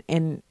life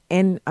in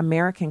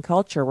American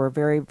culture? We're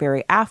very,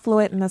 very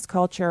affluent in this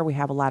culture. We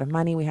have a lot of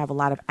money. We have a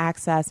lot of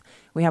access.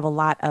 We have a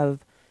lot of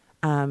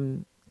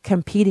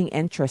competing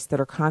interests that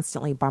are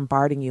constantly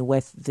bombarding you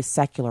with the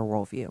secular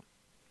worldview.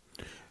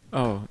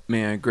 Oh,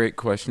 man, great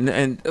question.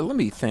 And let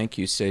me thank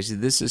you, Stacey.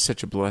 This is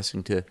such a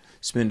blessing to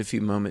spend a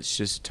few moments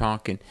just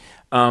talking.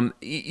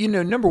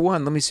 Number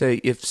one, let me say,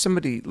 if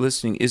somebody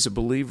listening is a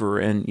believer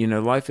and,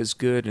 life is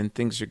good and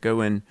things are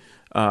going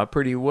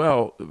pretty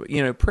well,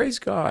 praise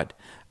God.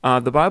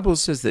 The Bible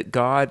says that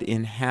God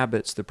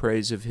inhabits the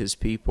praise of his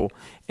people.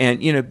 And,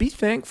 be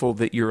thankful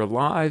that you're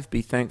alive.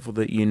 Be thankful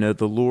that you know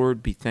the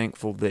Lord. Be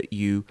thankful that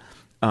you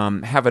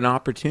have an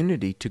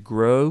opportunity to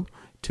grow,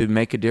 to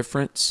make a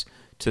difference,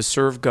 to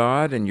serve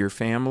God and your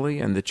family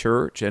and the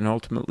church and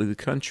ultimately the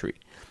country.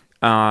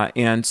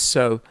 And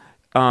so,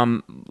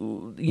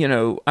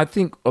 I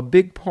think a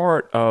big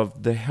part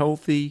of the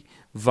healthy,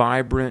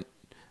 vibrant,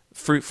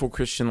 fruitful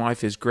Christian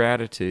life is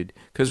gratitude,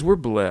 because we're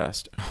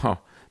blessed. Oh,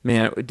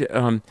 man,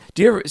 do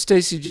you ever,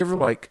 Stacey, do you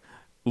ever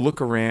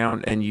look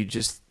around and you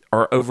just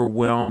are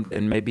overwhelmed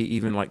and maybe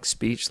even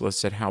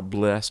speechless at how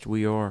blessed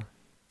we are?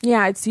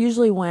 Yeah, it's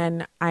usually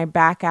when I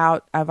back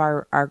out of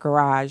our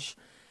garage.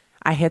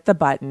 I hit the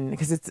button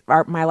because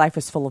my life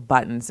is full of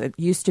buttons. It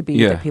used to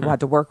be that people had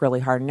to work really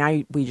hard.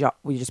 Now we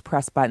just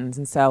press buttons.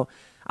 And so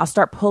I'll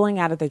start pulling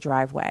out of the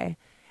driveway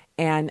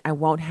and I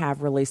won't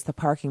have released the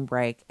parking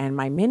brake. And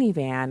my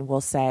minivan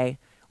will say,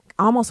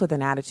 almost with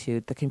an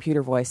attitude, the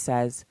computer voice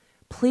says,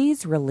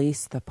 please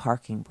release the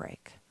parking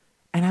brake.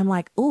 And I'm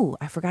like, ooh,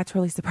 I forgot to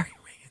release the parking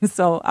brake. And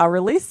so I'll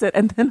release it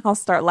and then I'll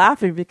start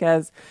laughing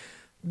because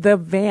the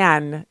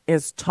van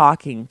is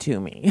talking to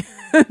me.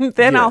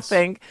 Then I'll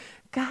think,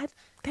 God,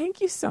 thank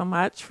you so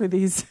much for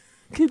these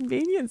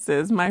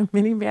conveniences. My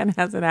minivan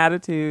has an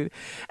attitude.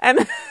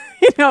 And,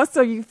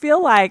 so you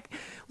feel like,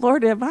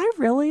 Lord, am I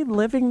really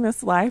living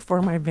this life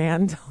where my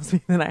van tells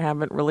me that I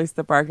haven't released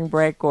the parking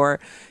brake? Or,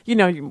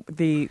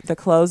 the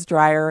clothes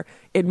dryer,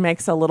 it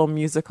makes a little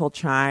musical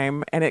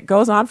chime and it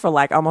goes on for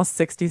like almost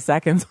 60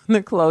 seconds. When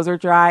the clothes are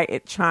dry,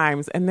 it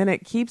chimes and then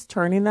it keeps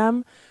turning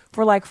them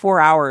for like 4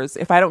 hours.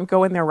 If I don't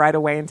go in there right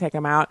away and take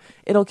them out,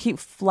 it'll keep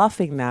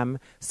fluffing them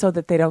so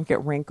that they don't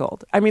get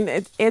wrinkled. I mean,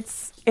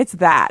 it's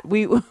that.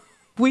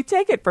 We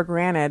take it for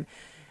granted.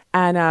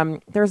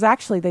 And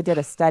they did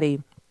a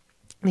study.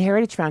 The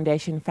Heritage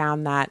Foundation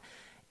found that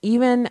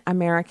even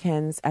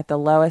Americans at the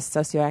lowest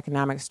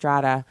socioeconomic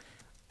strata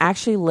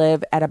actually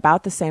live at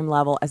about the same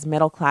level as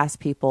middle-class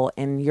people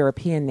in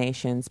European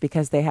nations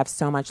because they have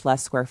so much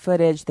less square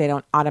footage. They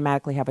don't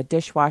automatically have a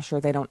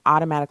dishwasher. They don't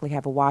automatically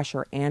have a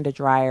washer and a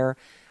dryer.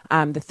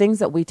 The things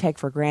that we take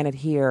for granted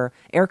here,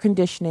 air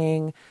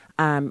conditioning,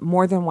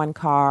 more than one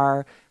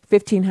car,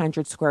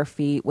 1,500 square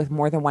feet with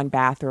more than one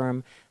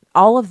bathroom,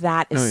 all of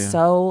that is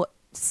so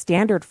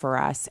standard for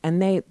us.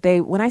 And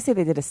they when I say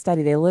they did a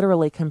study, they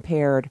literally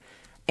compared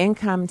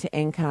income to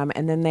income,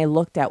 and then they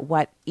looked at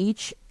what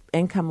each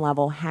income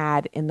level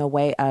had in the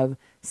way of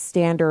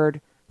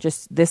standard,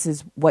 just this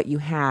is what you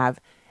have.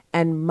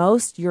 And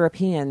most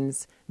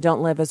Europeans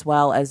don't live as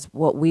well as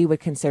what we would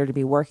consider to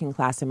be working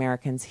class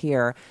Americans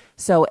here.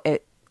 So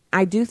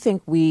I do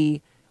think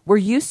we're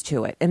used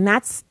to it, and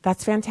that's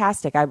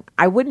fantastic.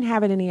 I wouldn't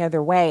have it any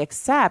other way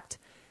except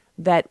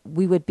that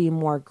we would be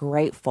more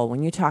grateful.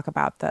 When you talk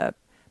about the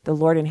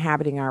Lord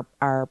inhabiting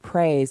our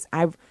praise,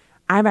 I've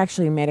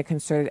actually made a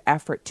concerted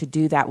effort to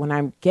do that. When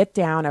I get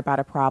down about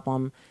a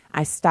problem,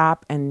 I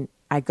stop and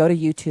I go to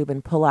YouTube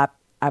and pull up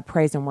a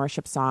praise and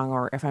worship song,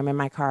 or if I'm in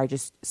my car, I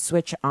just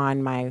switch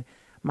on my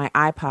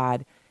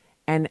iPod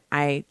and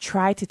I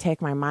try to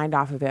take my mind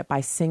off of it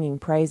by singing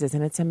praises.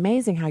 And it's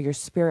amazing how your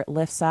spirit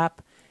lifts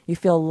up. You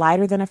feel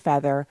lighter than a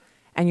feather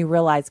and you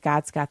realize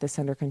God's got this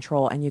under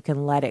control and you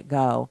can let it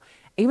go,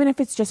 even if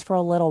it's just for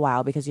a little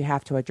while because you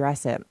have to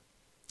address it.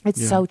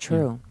 It's so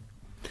true.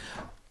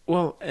 Yeah.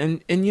 Well,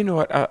 and you know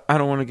what? I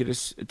don't want to get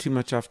us too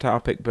much off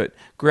topic, but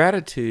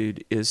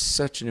gratitude is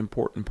such an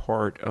important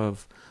part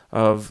of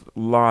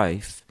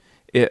life.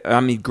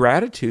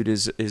 Gratitude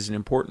is an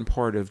important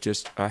part of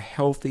just a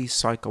healthy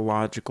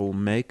psychological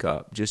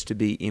makeup, just to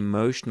be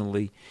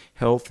emotionally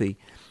healthy,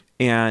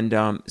 and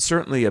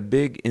certainly a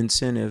big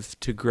incentive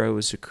to grow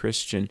as a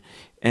Christian.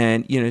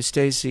 And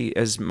Stacy,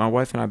 as my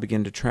wife and I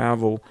begin to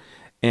travel,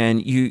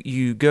 and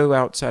you go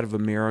outside of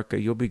America,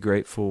 you'll be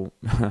grateful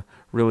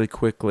really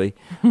quickly.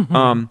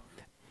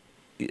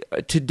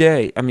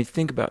 Today,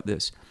 think about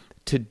this.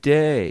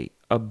 Today,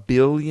 1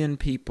 billion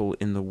people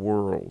in the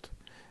world,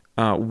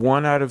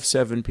 1 out of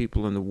 7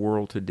 people in the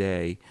world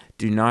today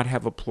do not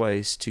have a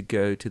place to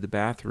go to the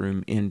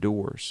bathroom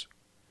indoors.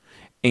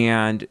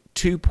 And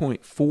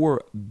 2.4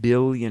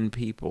 billion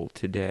people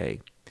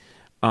today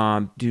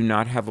do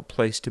not have a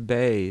place to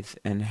bathe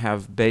and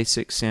have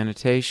basic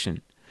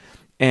sanitation.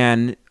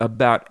 And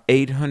about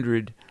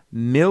 800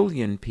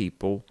 million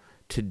people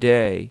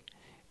today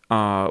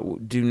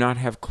do not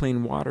have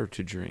clean water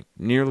to drink.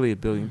 Nearly 1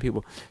 billion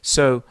people.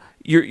 So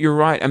you're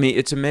right.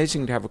 It's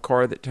amazing to have a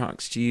car that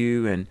talks to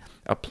you and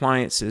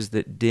appliances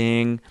that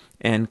ding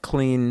and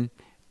clean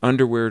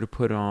underwear to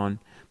put on.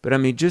 But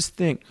just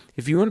think,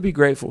 if you want to be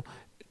grateful,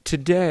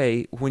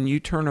 today when you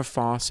turn a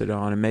faucet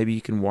on and maybe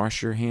you can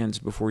wash your hands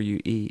before you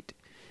eat,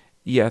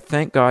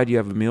 thank God you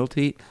have a meal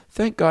to eat.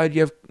 Thank God you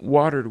have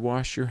water to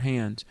wash your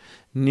hands.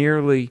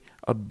 Nearly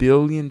 1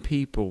 billion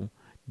people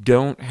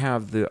don't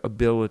have the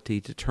ability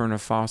to turn a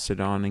faucet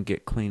on and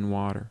get clean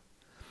water.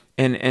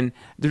 And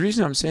the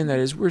reason I'm saying that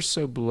is we're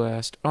so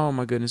blessed. Oh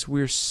my goodness,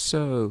 we're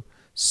so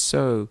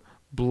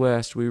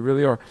blessed. We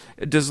really are.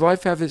 Does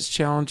life have its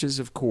challenges?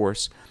 Of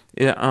course.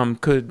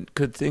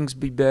 Could things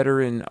be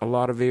better in a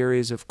lot of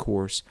areas? Of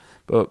course.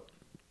 But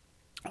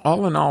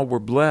all in all, we're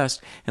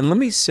blessed. And let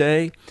me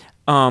say,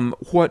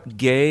 what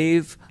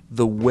gave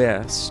the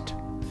West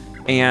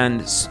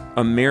and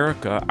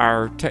America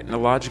our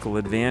technological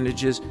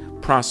advantages,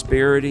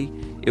 prosperity,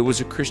 it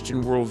was a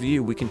Christian worldview.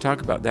 We can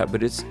talk about that,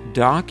 but it's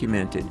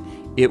documented.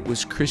 It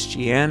was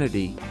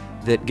Christianity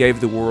that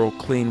gave the world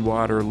clean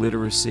water,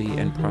 literacy,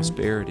 and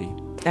prosperity.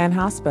 And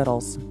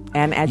hospitals,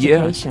 and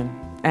education,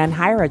 and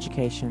higher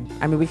education.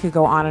 We could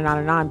go on and on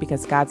and on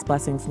because God's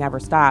blessings never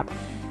stop.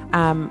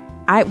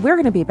 We're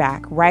going to be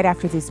back right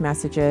after these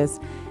messages,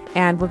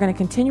 and we're going to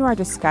continue our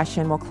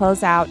discussion. We'll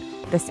close out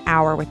this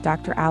hour with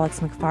Dr.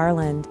 Alex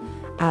McFarland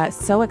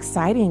So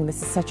exciting.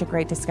 This is such a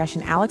great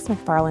discussion.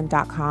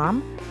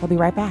 AlexMcFarland.com. We'll be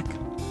right back.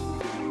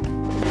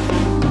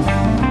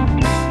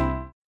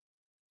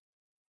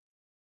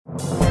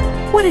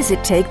 What does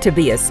it take to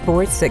be a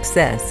sports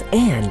success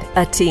and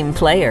a team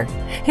player?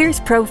 Here's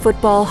Pro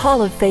Football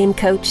Hall of Fame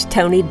coach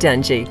Tony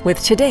Dungy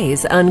with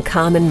today's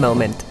Uncommon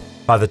Moment.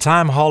 By the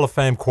time Hall of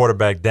Fame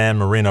quarterback Dan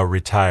Marino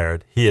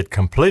retired, he had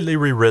completely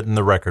rewritten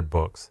the record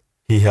books.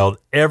 He held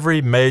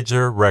every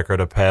major record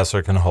a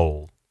passer can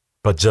hold.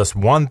 But just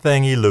one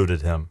thing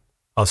eluded him: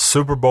 a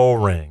Super Bowl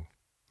ring.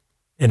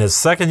 In his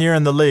second year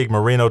in the league,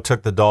 Marino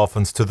took the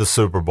Dolphins to the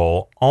Super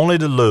Bowl, only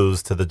to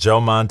lose to the Joe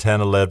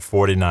Montana-led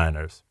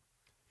 49ers.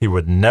 He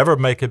would never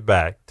make it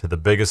back to the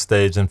biggest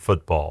stage in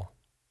football.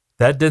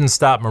 That didn't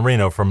stop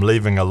Marino from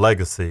leaving a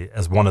legacy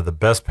as one of the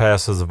best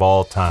passers of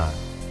all time.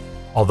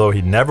 Although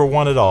he never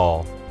won it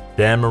all,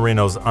 Dan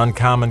Marino's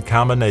uncommon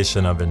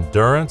combination of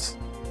endurance,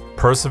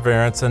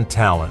 perseverance, and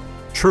talent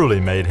truly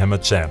made him a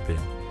champion.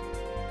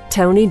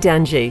 Tony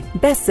Dungy,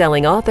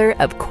 best-selling author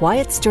of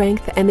Quiet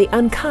Strength and the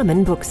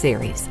Uncommon book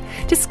series.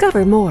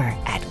 Discover more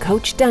at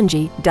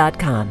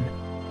CoachDungy.com.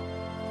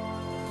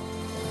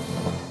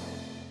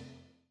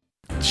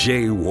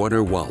 J.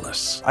 Warner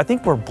Wallace. I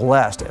think we're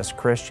blessed as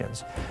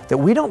Christians that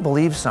we don't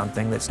believe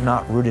something that's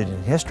not rooted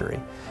in history.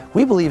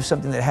 We believe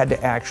something that had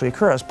to actually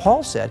occur. As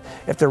Paul said,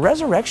 if the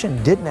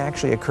resurrection didn't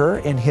actually occur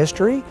in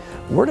history,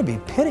 we're to be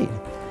pitied.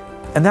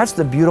 And that's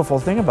the beautiful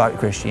thing about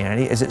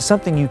Christianity, is it's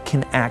something you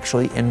can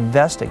actually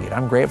investigate.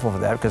 I'm grateful for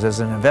that, because as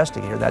an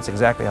investigator, that's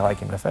exactly how I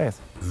came to faith.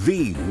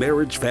 The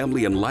Marriage,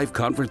 Family, and Life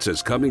Conference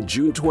is coming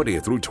June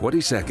 20th through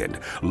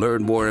 22nd.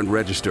 Learn more and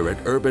register at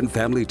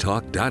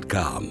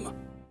urbanfamilytalk.com.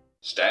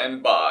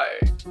 Stand by.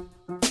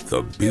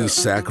 The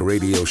BSAC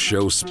radio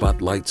show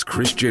spotlights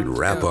Christian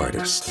rap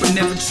artists. But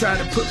never try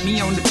to put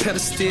me on the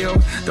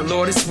pedestal. The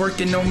Lord is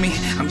working on me.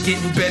 I'm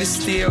getting better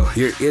still.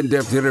 Hear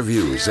in-depth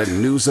interviews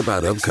and news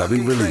about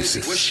upcoming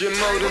releases. What's your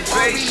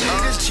motivation?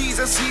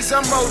 Jesus, he's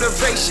our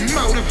motivation.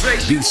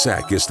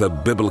 BSAC is the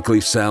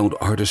Biblically Sound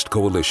Artist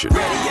Coalition.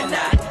 Ready or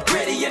not,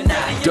 ready or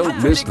not.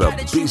 Don't miss the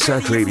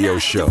BSAC radio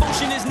show.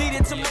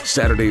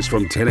 Saturdays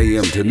from 10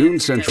 a.m. to noon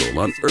Central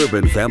on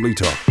Urban Family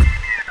Talk.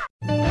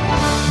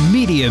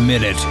 Media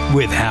Minute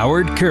with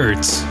Howard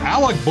Kurtz.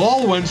 Alec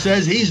Baldwin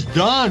says he's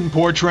done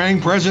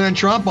portraying President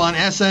Trump on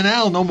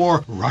SNL. No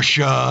more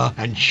Russia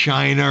and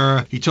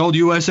China. He told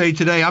USA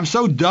Today, "I'm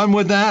so done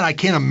with that. I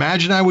can't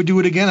imagine I would do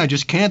it again. I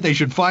just can't. They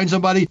should find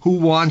somebody who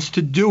wants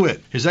to do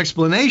it." His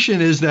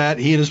explanation is that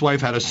he and his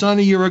wife had a son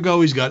a year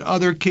ago. He's got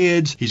other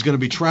kids. He's going to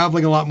be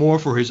traveling a lot more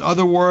for his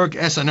other work.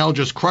 SNL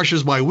just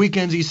crushes my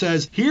weekends, he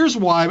says. Here's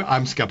why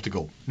I'm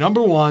skeptical.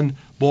 Number one,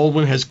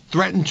 Baldwin has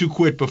threatened to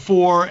quit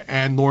before,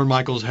 and Lorne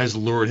Michaels has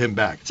lured him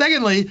back.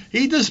 Secondly,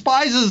 he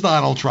despises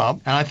Donald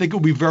Trump, and I think it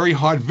would be very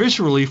hard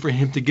viscerally for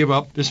him to give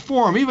up this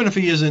forum, even if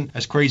he isn't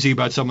as crazy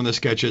about some of the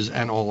sketches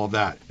and all of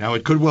that. Now,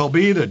 it could well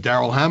be that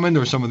Darrell Hammond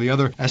or some of the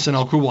other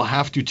SNL crew will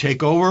have to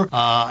take over, and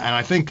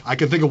I think I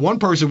can think of one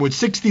person with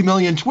 60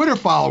 million Twitter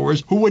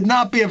followers who would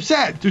not be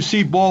upset to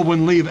see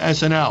Baldwin leave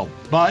SNL.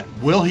 But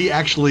will he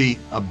actually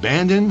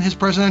abandon his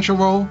presidential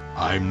role?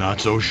 I'm not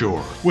so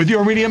sure. With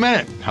your Media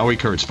Minute, Howie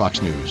Kurtz,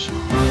 Fox News.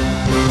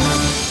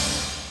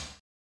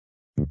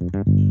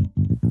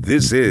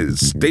 This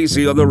is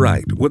Stacy on the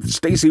Right with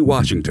Stacy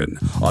Washington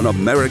on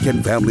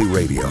American Family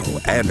Radio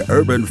and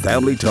Urban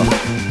Family Talk.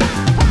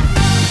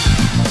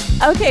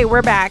 Okay,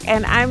 we're back,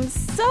 and I'm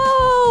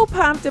so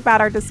pumped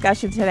about our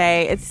discussion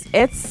today.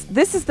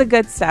 This is the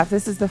good stuff.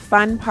 This is the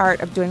fun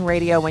part of doing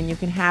radio, when you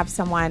can have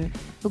someone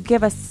who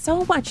give us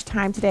so much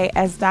time today,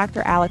 as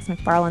Dr. Alex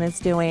McFarland is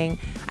doing.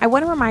 I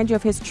want to remind you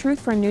of his Truth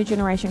for a New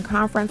Generation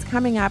conference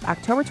coming up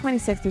October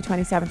 26th through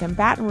 27th in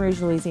Baton Rouge,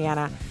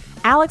 Louisiana.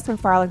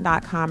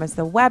 AlexMcFarland.com is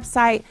the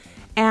website.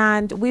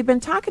 And we've been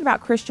talking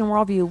about Christian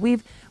worldview.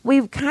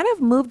 We've kind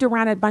of moved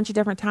around a bunch of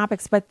different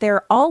topics, but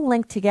they're all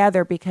linked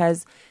together,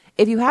 because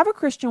if you have a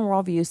Christian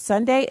worldview,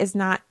 Sunday is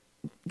not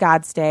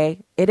God's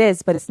day. It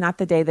is, but it's not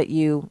the day that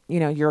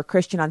you're a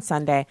Christian on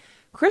Sunday.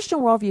 Christian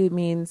worldview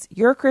means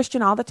you're a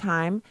Christian all the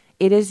time.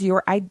 It is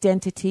your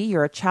identity.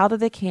 You're a child of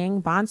the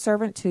King,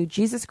 bondservant to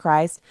Jesus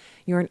Christ.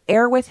 You're an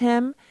heir with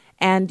him,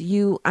 and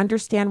you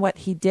understand what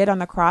he did on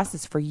the cross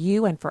is for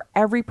you and for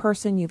every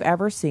person you've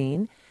ever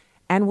seen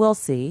and will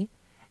see.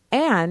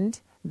 And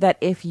that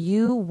if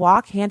you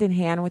walk hand in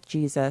hand with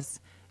Jesus,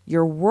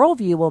 your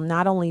worldview will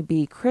not only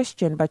be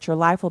Christian, but your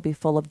life will be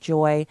full of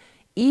joy,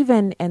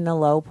 even in the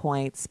low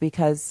points,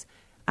 because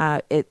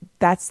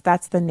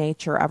that's the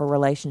nature of a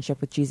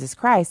relationship with Jesus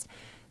Christ.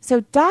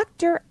 So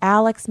Dr.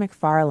 Alex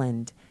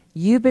McFarland,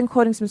 you've been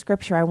quoting some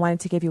scripture. I wanted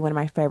to give you one of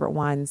my favorite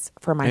ones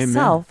for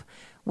myself,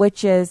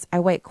 which is, "I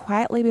wait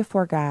quietly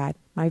before God.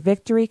 My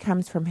victory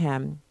comes from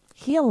him.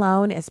 He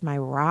alone is my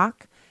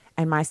rock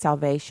and my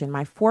salvation,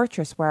 my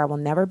fortress where I will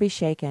never be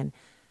shaken.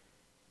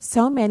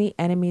 So many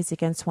enemies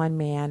against one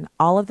man,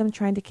 all of them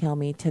trying to kill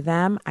me. To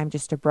them, I'm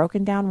just a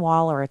broken down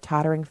wall or a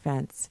tottering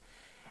fence."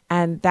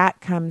 And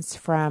that comes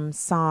from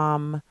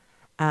Psalm,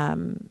 I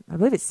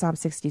believe it's Psalm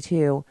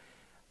 62,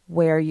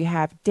 where you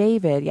have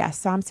David,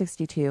 Psalm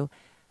 62.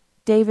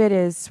 David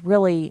is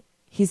really,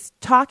 he's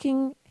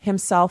talking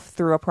himself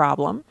through a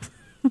problem.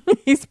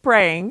 He's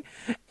praying,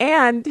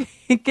 and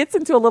he gets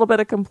into a little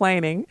bit of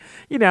complaining.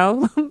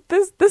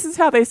 This is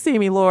how they see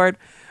me, Lord.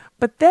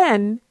 But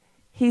then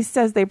he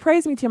says, they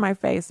praise me to my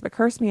face, but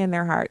curse me in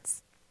their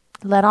hearts.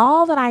 Let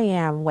all that I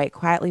am wait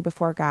quietly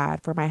before God,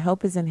 for my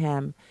hope is in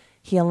him.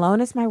 He alone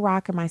is my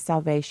rock and my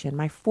salvation,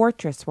 my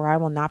fortress where I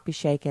will not be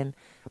shaken.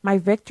 My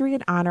victory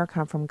and honor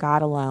come from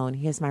God alone.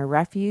 He is my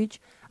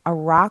refuge, a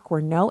rock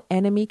where no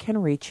enemy can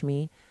reach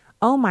me.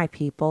 O my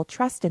people,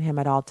 trust in him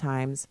at all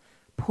times.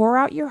 Pour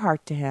out your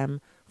heart to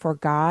him, for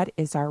God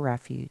is our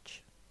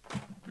refuge.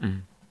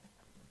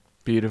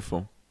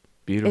 Beautiful.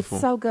 Beautiful.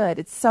 It's so good.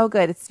 It's so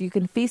good. You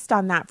can feast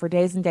on that for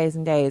days and days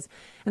and days.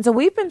 And so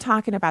we've been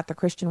talking about the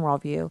Christian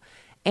worldview,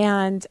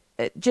 and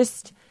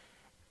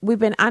we've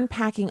been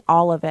unpacking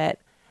all of it.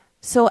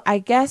 So I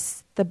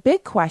guess the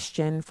big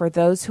question for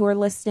those who are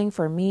listening,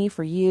 for me,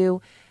 for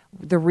you,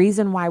 the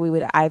reason why we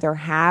would either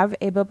have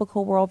a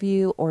biblical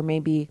worldview or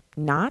maybe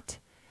not,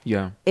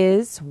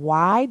 is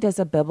why does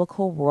a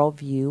biblical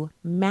worldview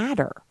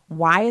matter?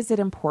 Why is it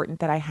important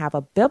that I have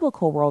a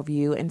biblical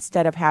worldview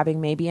instead of having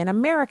maybe an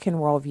American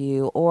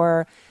worldview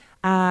or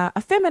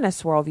a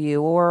feminist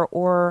worldview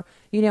or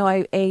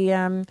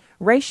a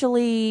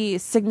racially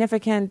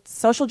significant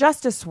social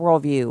justice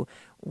worldview?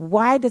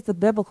 Why does the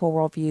biblical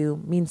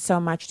worldview mean so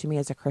much to me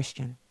as a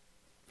Christian?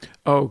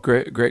 Oh,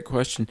 great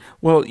question.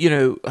 Well,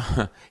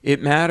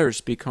 it matters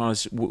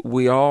because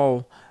we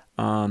all,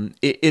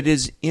 it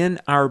is in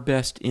our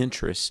best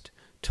interest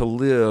to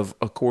live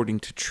according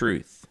to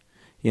truth.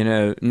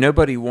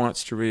 Nobody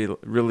wants to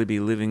really be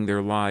living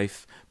their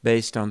life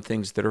based on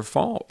things that are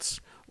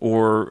false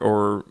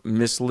or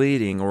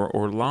misleading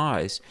or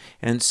lies.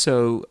 And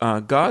so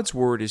God's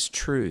word is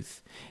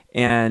truth.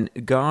 And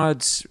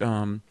God's,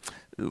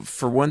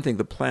 for one thing,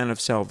 the plan of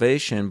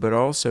salvation, but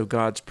also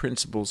God's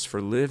principles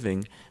for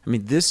living. I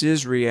mean, this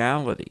is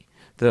reality,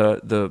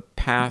 the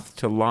path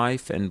to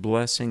life and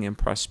blessing and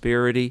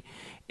prosperity.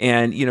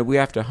 And, we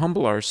have to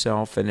humble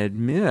ourselves and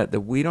admit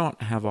that we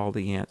don't have all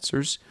the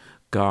answers.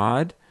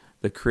 God,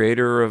 the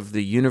creator of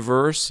the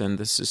universe and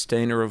the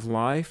sustainer of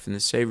life and the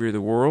savior of the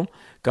world,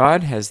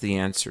 God has the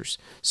answers.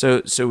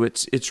 So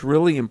it's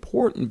really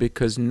important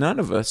because none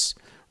of us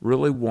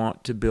really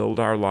want to build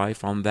our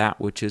life on that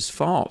which is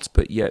false,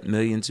 but yet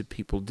millions of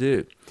people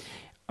do.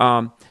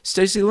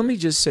 Stacy, let me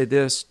just say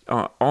this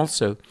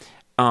also.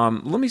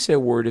 Let me say a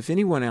word. If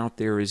anyone out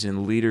there is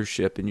in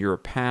leadership and you're a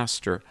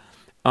pastor,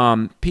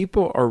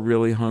 people are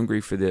really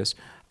hungry for this.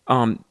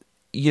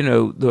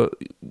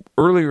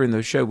 Earlier in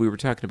the show, we were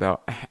talking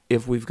about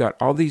if we've got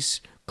all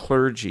these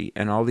clergy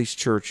and all these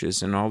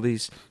churches and all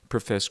these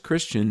professed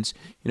Christians,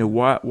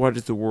 why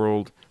does the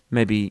world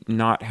maybe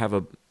not have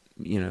a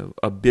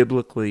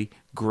biblically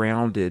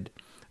grounded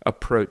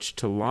approach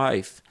to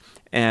life,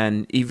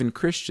 and even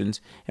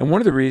Christians? And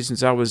one of the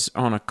reasons, I was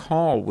on a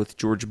call with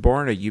George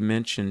Barna. You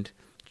mentioned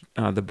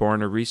the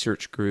Barna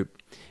Research Group,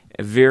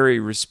 a very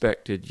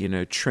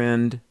respected,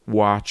 trend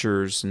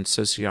watchers and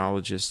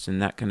sociologists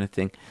and that kind of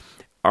thing.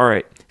 All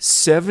right,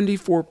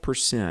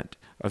 74%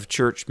 of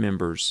church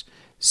members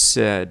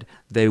said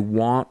they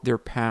want their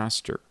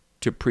pastor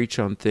to preach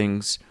on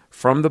things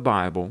from the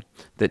Bible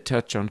that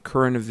touch on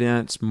current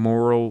events,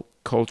 moral,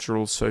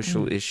 cultural,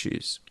 social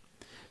issues.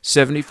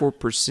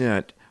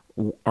 74%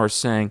 are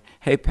saying,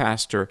 hey,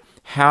 pastor,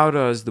 how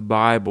does the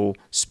Bible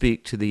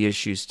speak to the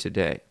issues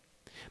today?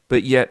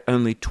 But yet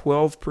only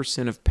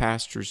 12% of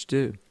pastors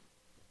do.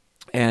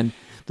 And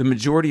the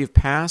majority of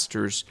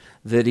pastors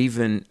that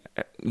even,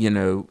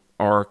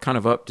 are kind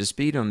of up to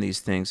speed on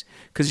these things,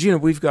 because,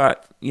 we've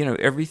got,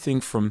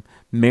 everything from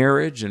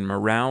marriage and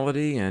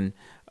morality and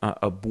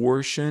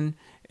abortion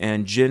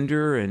and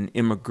gender and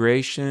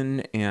immigration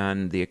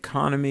and the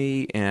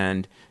economy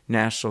and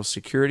national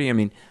security. I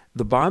mean,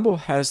 the Bible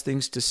has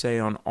things to say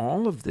on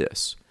all of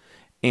this.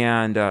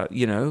 And,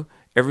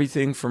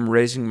 everything from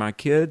raising my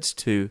kids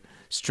to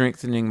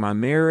strengthening my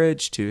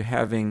marriage to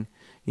having,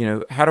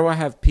 how do I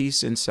have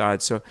peace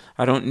inside? So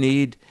I don't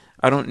need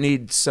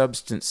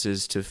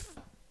substances to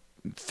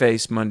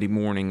face Monday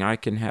morning. I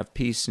can have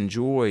peace and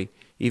joy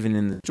even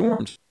in the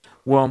storms.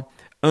 Well,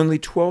 only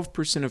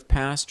 12% of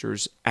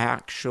pastors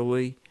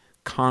actually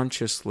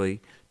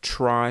consciously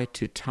try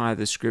to tie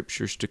the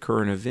scriptures to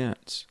current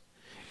events.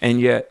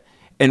 And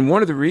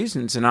one of the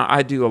reasons, and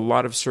I do a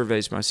lot of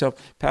surveys myself,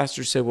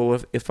 pastors say,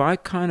 well, if I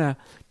kind of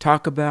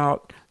talk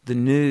about the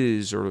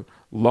news or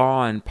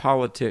law and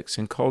politics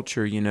and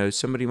culture,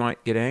 somebody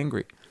might get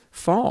angry.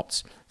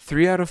 False.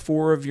 3 out of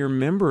 4 of your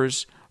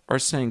members are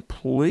saying,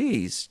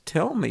 please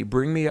tell me,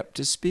 bring me up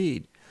to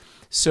speed.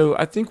 So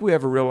I think we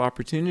have a real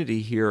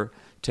opportunity here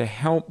to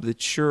help the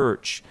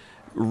church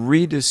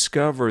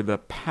rediscover the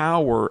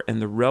power and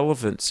the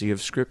relevancy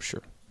of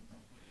Scripture.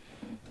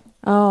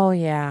 Oh,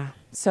 yeah.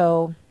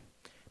 So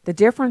the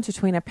difference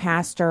between a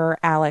pastor,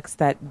 Alex,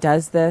 that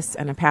does this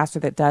and a pastor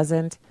that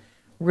doesn't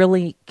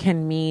really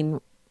can mean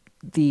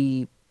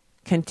the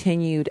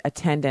continued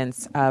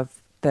attendance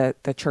of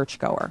the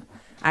churchgoer.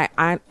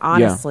 I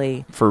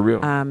honestly, for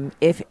real.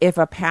 If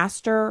a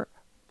pastor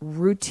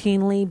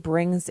routinely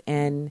brings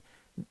in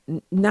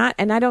not,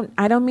 and I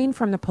don't mean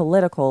from the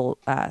political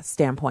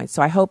standpoint.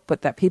 So I hope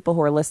that people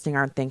who are listening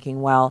aren't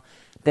thinking, well,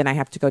 then I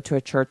have to go to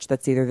a church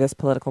that's either this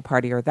political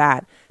party or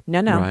that.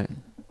 No. Right.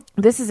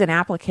 This is an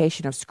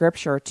application of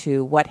Scripture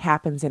to what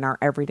happens in our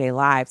everyday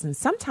lives. And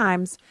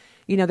sometimes,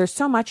 there's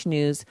so much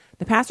news.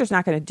 The pastor's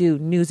not going to do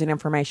news and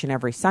information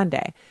every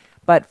Sunday.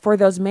 But for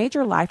those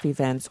major life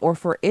events or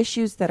for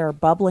issues that are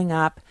bubbling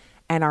up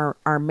and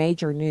are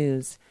major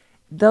news,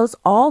 those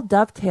all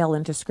dovetail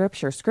into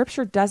Scripture.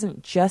 Scripture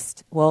doesn't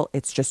just,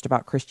 it's just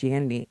about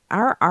Christianity.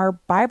 Our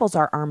Bibles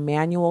are our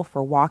manual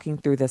for walking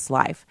through this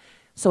life.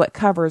 So it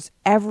covers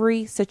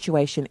every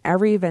situation,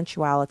 every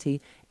eventuality,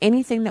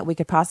 anything that we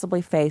could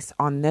possibly face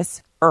on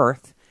this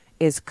earth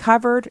is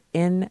covered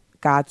in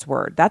God's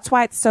Word. That's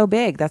why it's so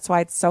big. That's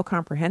why it's so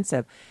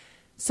comprehensive.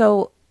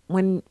 So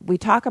when we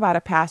talk about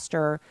a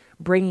pastor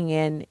bringing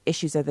in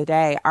issues of the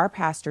day, our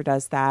pastor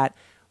does that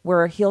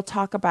where he'll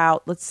talk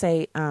about, let's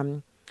say,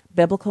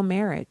 biblical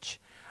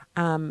marriage.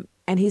 And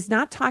he's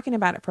not talking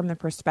about it from the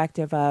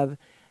perspective of,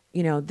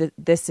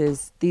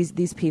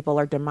 these people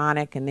are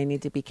demonic and they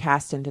need to be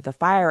cast into the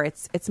fire.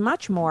 It's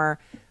much more,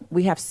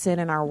 we have sin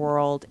in our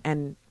world,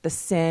 and the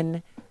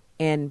sin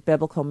in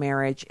biblical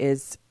marriage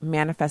is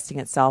manifesting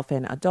itself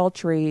in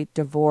adultery,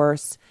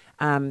 divorce,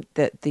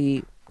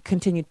 the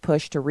continued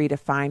push to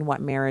redefine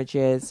what marriage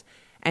is.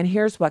 And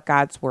here's what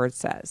God's Word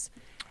says.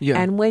 Yeah.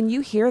 And when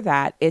you hear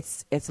that,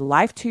 it's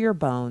life to your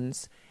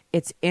bones.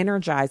 It's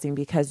energizing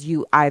because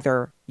you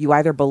either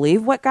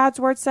believe what God's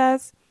Word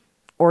says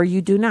or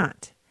you do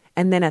not.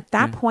 And then at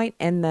that point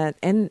in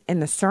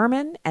the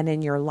sermon and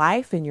in your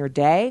life, in your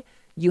day,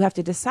 you have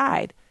to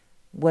decide,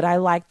 would I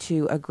like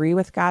to agree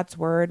with God's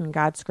Word and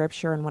God's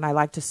Scripture, and would I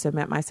like to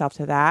submit myself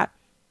to that?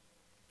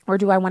 Or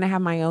do I want to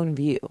have my own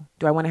view?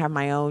 Do I want to have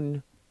my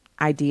own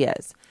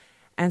ideas?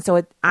 And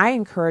so I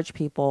encourage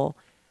people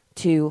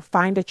to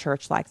find a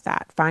church like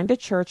that. Find a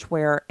church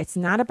where it's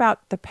not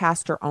about the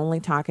pastor only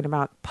talking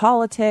about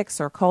politics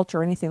or culture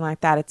or anything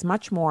like that. It's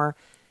much more,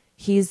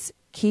 he's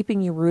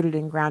keeping you rooted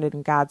and grounded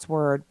in God's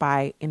Word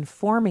by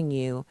informing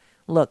you,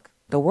 look,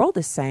 the world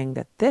is saying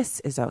that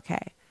this is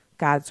okay.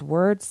 God's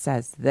Word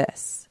says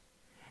this.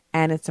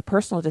 And it's a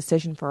personal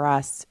decision for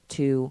us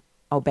to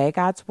obey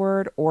God's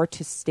Word or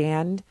to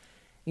stand,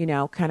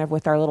 kind of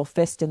with our little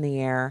fist in the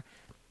air.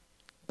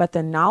 But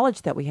the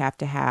knowledge that we have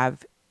to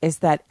have is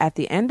that at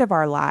the end of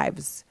our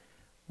lives,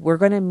 we're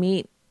going to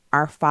meet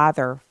our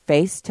Father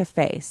face to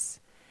face,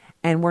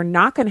 and we're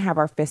not going to have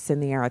our fists in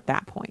the air at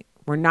that point.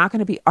 We're not going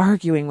to be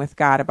arguing with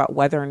God about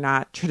whether or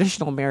not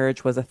traditional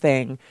marriage was a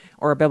thing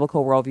or a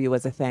biblical worldview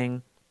was a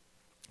thing.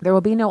 There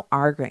will be no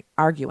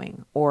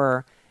arguing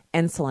or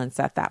insolence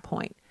at that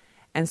point.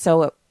 And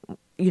so,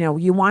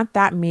 you want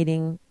that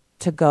meeting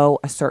to go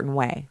a certain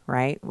way,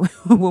 right?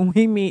 When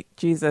we meet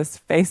Jesus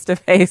face to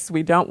face,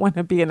 we don't want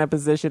to be in a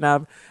position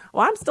of,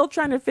 well, I'm still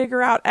trying to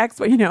figure out X.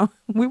 We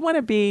want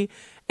to be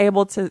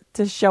able to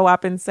show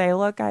up and say,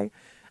 look,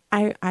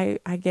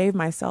 I gave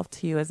myself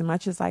to you as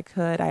much as I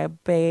could. I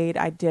obeyed.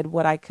 I did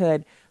what I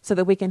could so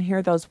that we can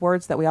hear those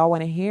words that we all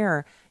want to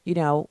hear.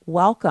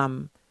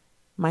 Welcome,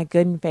 my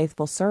good and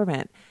faithful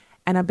servant.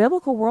 And a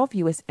biblical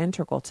worldview is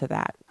integral to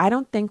that. I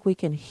don't think we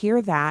can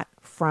hear that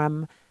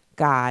from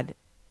God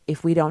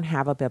if we don't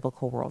have a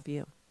biblical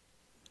worldview.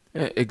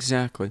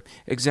 Exactly.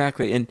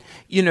 And,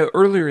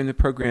 earlier in the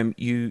program,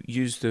 you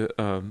used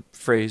the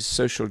phrase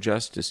social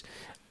justice.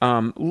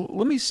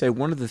 Let me say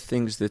one of the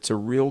things that's a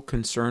real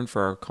concern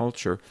for our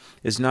culture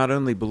is not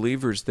only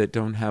believers that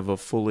don't have a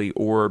fully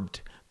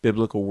orbed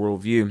biblical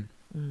worldview,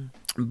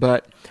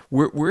 but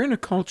we're in a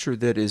culture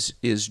that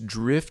is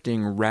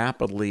drifting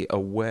rapidly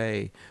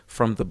away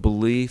from the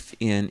belief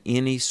in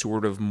any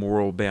sort of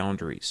moral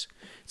boundaries.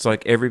 It's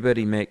like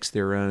everybody makes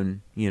their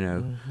own,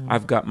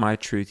 I've got my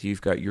truth,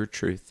 you've got your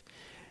truth.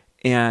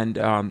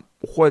 And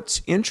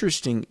what's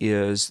interesting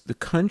is the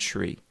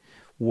country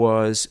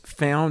was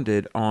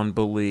founded on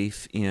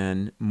belief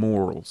in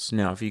morals.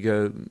 Now, if you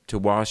go to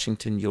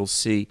Washington, you'll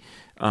see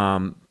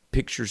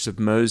pictures of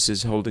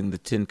Moses holding the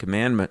Ten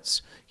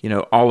Commandments,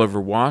 all over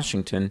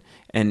Washington,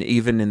 and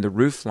even in the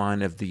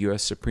roofline of the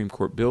U.S. Supreme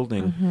Court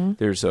building,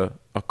 there's a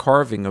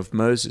carving of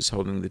Moses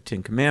holding the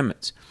Ten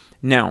Commandments.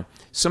 Now,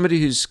 somebody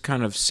who's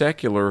kind of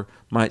secular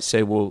might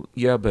say, well,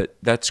 yeah, but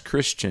that's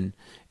Christian,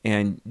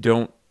 and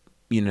don't,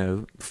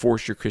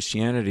 force your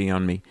Christianity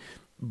on me.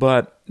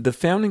 But the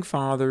Founding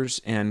Fathers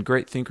and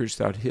great thinkers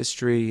throughout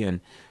history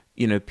and,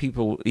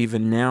 people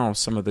even now,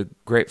 some of the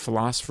great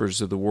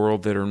philosophers of the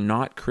world that are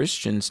not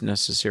Christians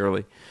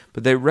necessarily,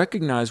 but they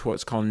recognize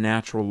what's called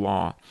natural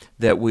law,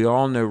 that we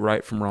all know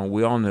right from wrong.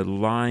 We all know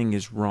lying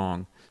is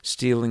wrong,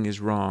 stealing is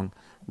wrong,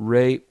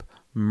 rape,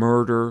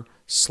 murder,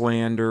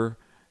 slander,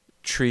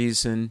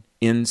 treason,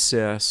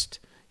 incest,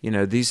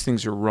 these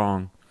things are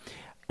wrong.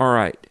 All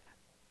right,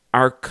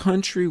 our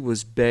country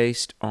was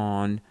based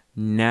on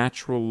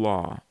natural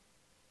law,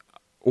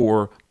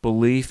 or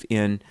belief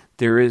in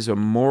there is a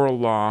moral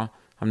law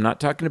I'm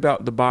not talking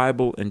about the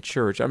Bible and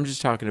church. I'm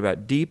just talking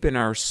about deep in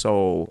our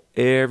soul,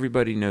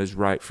 everybody knows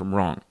right from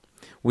wrong.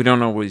 We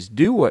don't always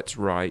do what's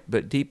right,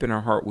 but deep in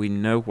our heart, we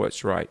know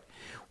what's right.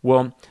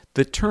 Well,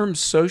 the term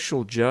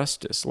social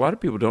justice, a lot of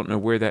people don't know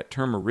where that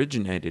term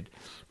originated,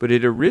 but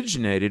it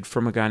originated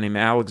from a guy named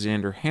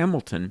Alexander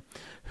Hamilton,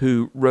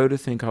 who wrote a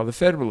thing called the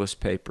Federalist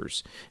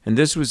Papers. And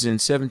this was in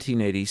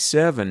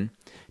 1787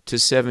 to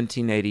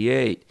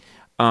 1788.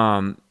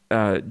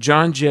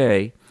 John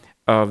Jay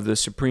of the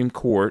Supreme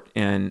Court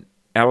and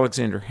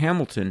Alexander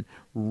Hamilton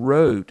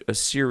wrote a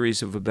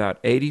series of about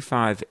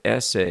 85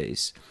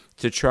 essays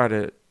to try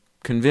to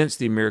convince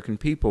the American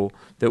people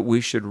that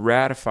we should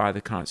ratify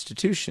the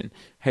Constitution.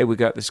 Hey, we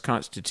got this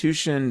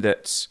Constitution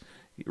that's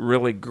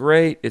really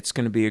great. It's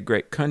going to be a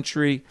great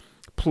country.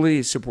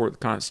 Please support the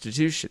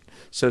Constitution.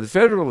 So the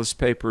Federalist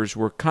Papers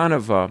were kind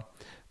of a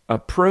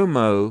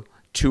promo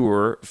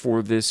tour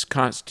for this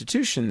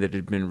Constitution that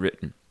had been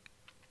written,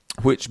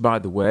 which, by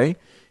the way,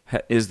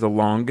 is the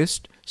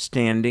longest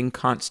standing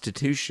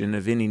constitution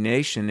of any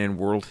nation in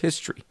world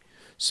history.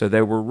 So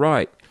they were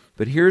right.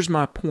 But here's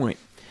my point.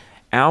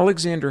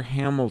 Alexander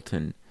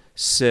Hamilton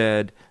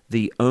said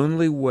the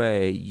only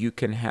way you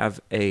can have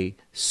a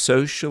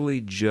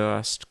socially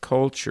just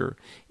culture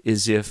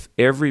is if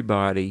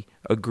everybody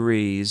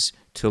agrees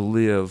to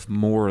live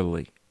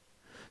morally.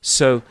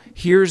 So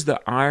here's the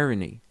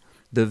irony.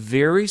 The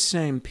very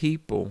same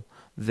people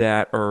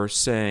that are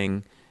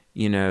saying,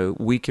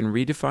 we can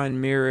redefine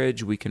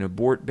marriage, we can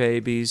abort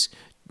babies,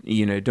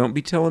 don't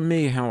be telling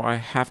me how I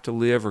have to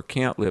live or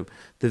can't live.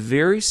 The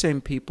very same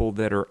people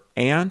that are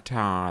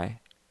anti-moral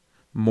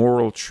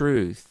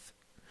truth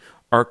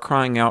are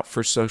crying out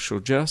for social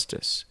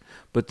justice.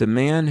 But the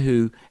man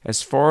who,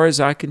 as far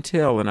as I can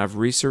tell, and I've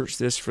researched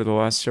this for the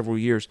last several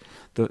years,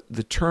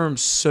 the term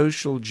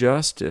social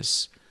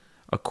justice,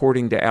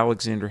 according to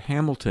Alexander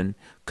Hamilton,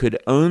 could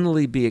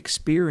only be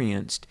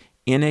experienced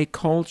in a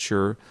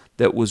culture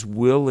that was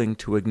willing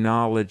to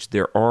acknowledge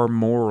there are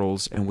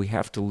morals and we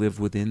have to live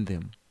within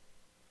them.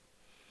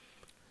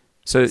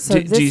 So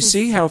do you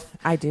see how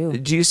I do?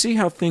 Do you see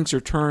how things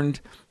are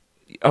turned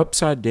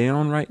upside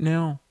down right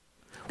now?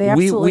 They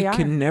absolutely we are.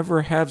 can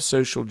never have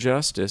social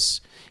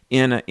justice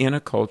in a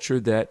culture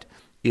that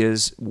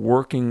is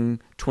working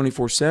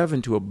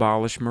 24/7 to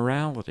abolish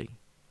morality.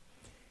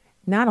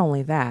 Not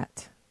only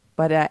that,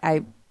 but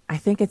I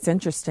think it's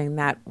interesting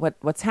that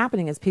what's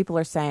happening is people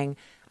are saying,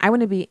 I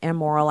want to be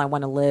immoral, I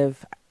want to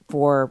live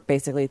for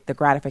basically the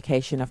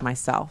gratification of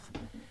myself.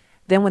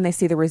 Then when they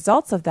see the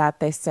results of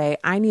that, they say,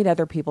 I need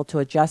other people to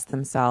adjust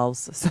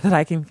themselves so that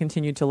I can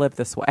continue to live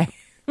this way.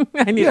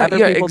 I need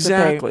other people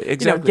to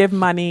pay, give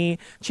money,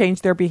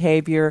 change their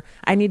behavior.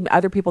 I need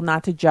other people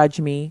not to judge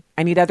me.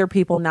 I need other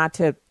people not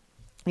to,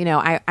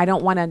 I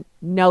don't want to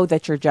know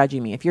that you're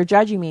judging me. If you're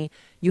judging me,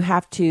 you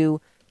have to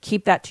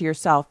keep that to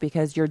yourself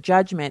because your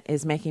judgment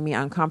is making me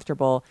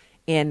uncomfortable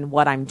in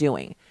what I'm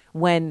doing.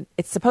 When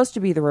it's supposed to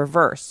be the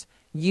reverse,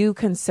 you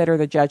consider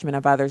the judgment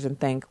of others and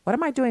think, what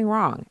am I doing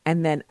wrong?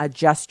 And then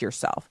adjust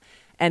yourself.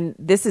 And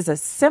this is a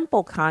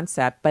simple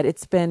concept, but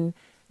it's been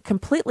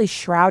completely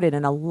shrouded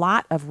in a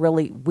lot of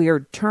really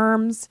weird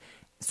terms,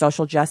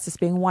 social justice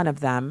being one of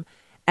them.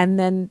 And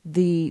then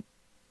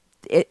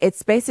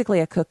it's basically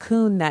a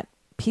cocoon that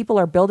people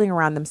are building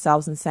around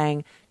themselves and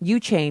saying, you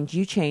change,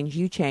 you change,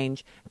 you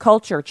change,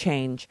 culture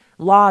change,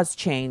 laws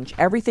change,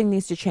 everything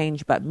needs to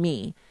change but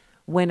me.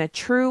 When a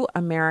true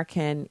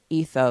American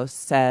ethos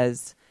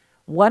says,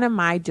 what am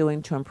I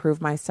doing to improve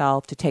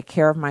myself, to take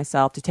care of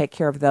myself, to take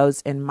care of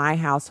those in my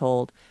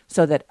household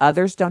so that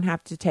others don't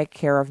have to take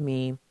care of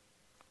me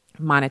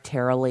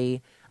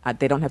monetarily,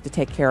 they don't have to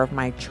take care of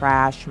my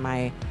trash,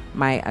 my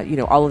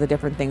all of the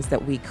different things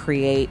that we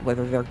create,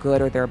 whether they're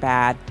good or they're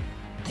bad,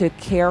 to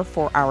care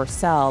for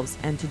ourselves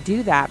and to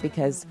do that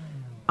because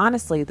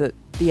honestly, the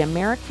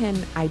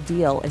American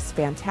ideal is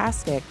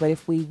fantastic, but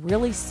if we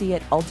really see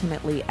it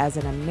ultimately as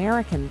an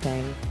American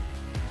thing,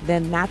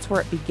 then that's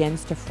where it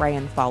begins to fray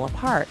and fall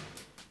apart.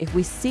 If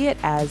we see it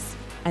as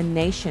a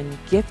nation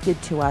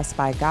gifted to us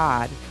by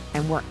God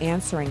and we're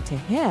answering to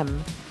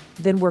Him,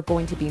 then we're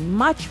going to be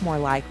much more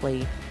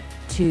likely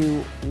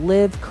to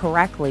live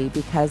correctly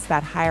because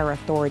that higher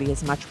authority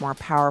is much more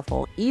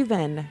powerful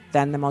even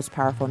than the most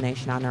powerful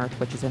nation on earth,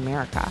 which is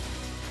America.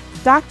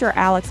 Dr.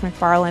 Alex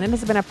McFarland, it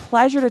has been a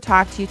pleasure to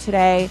talk to you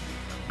today.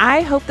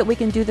 I hope that we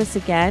can do this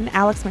again,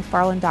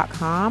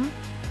 alexmcfarland.com.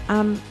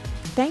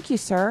 Thank you,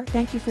 sir.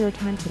 Thank you for your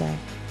time today.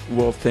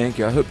 Well, thank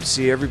you. I hope to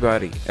see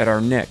everybody at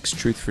our next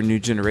Truth for New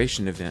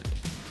Generation event.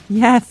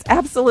 Yes,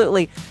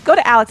 absolutely. Go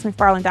to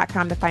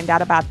alexmcfarland.com to find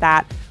out about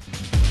that.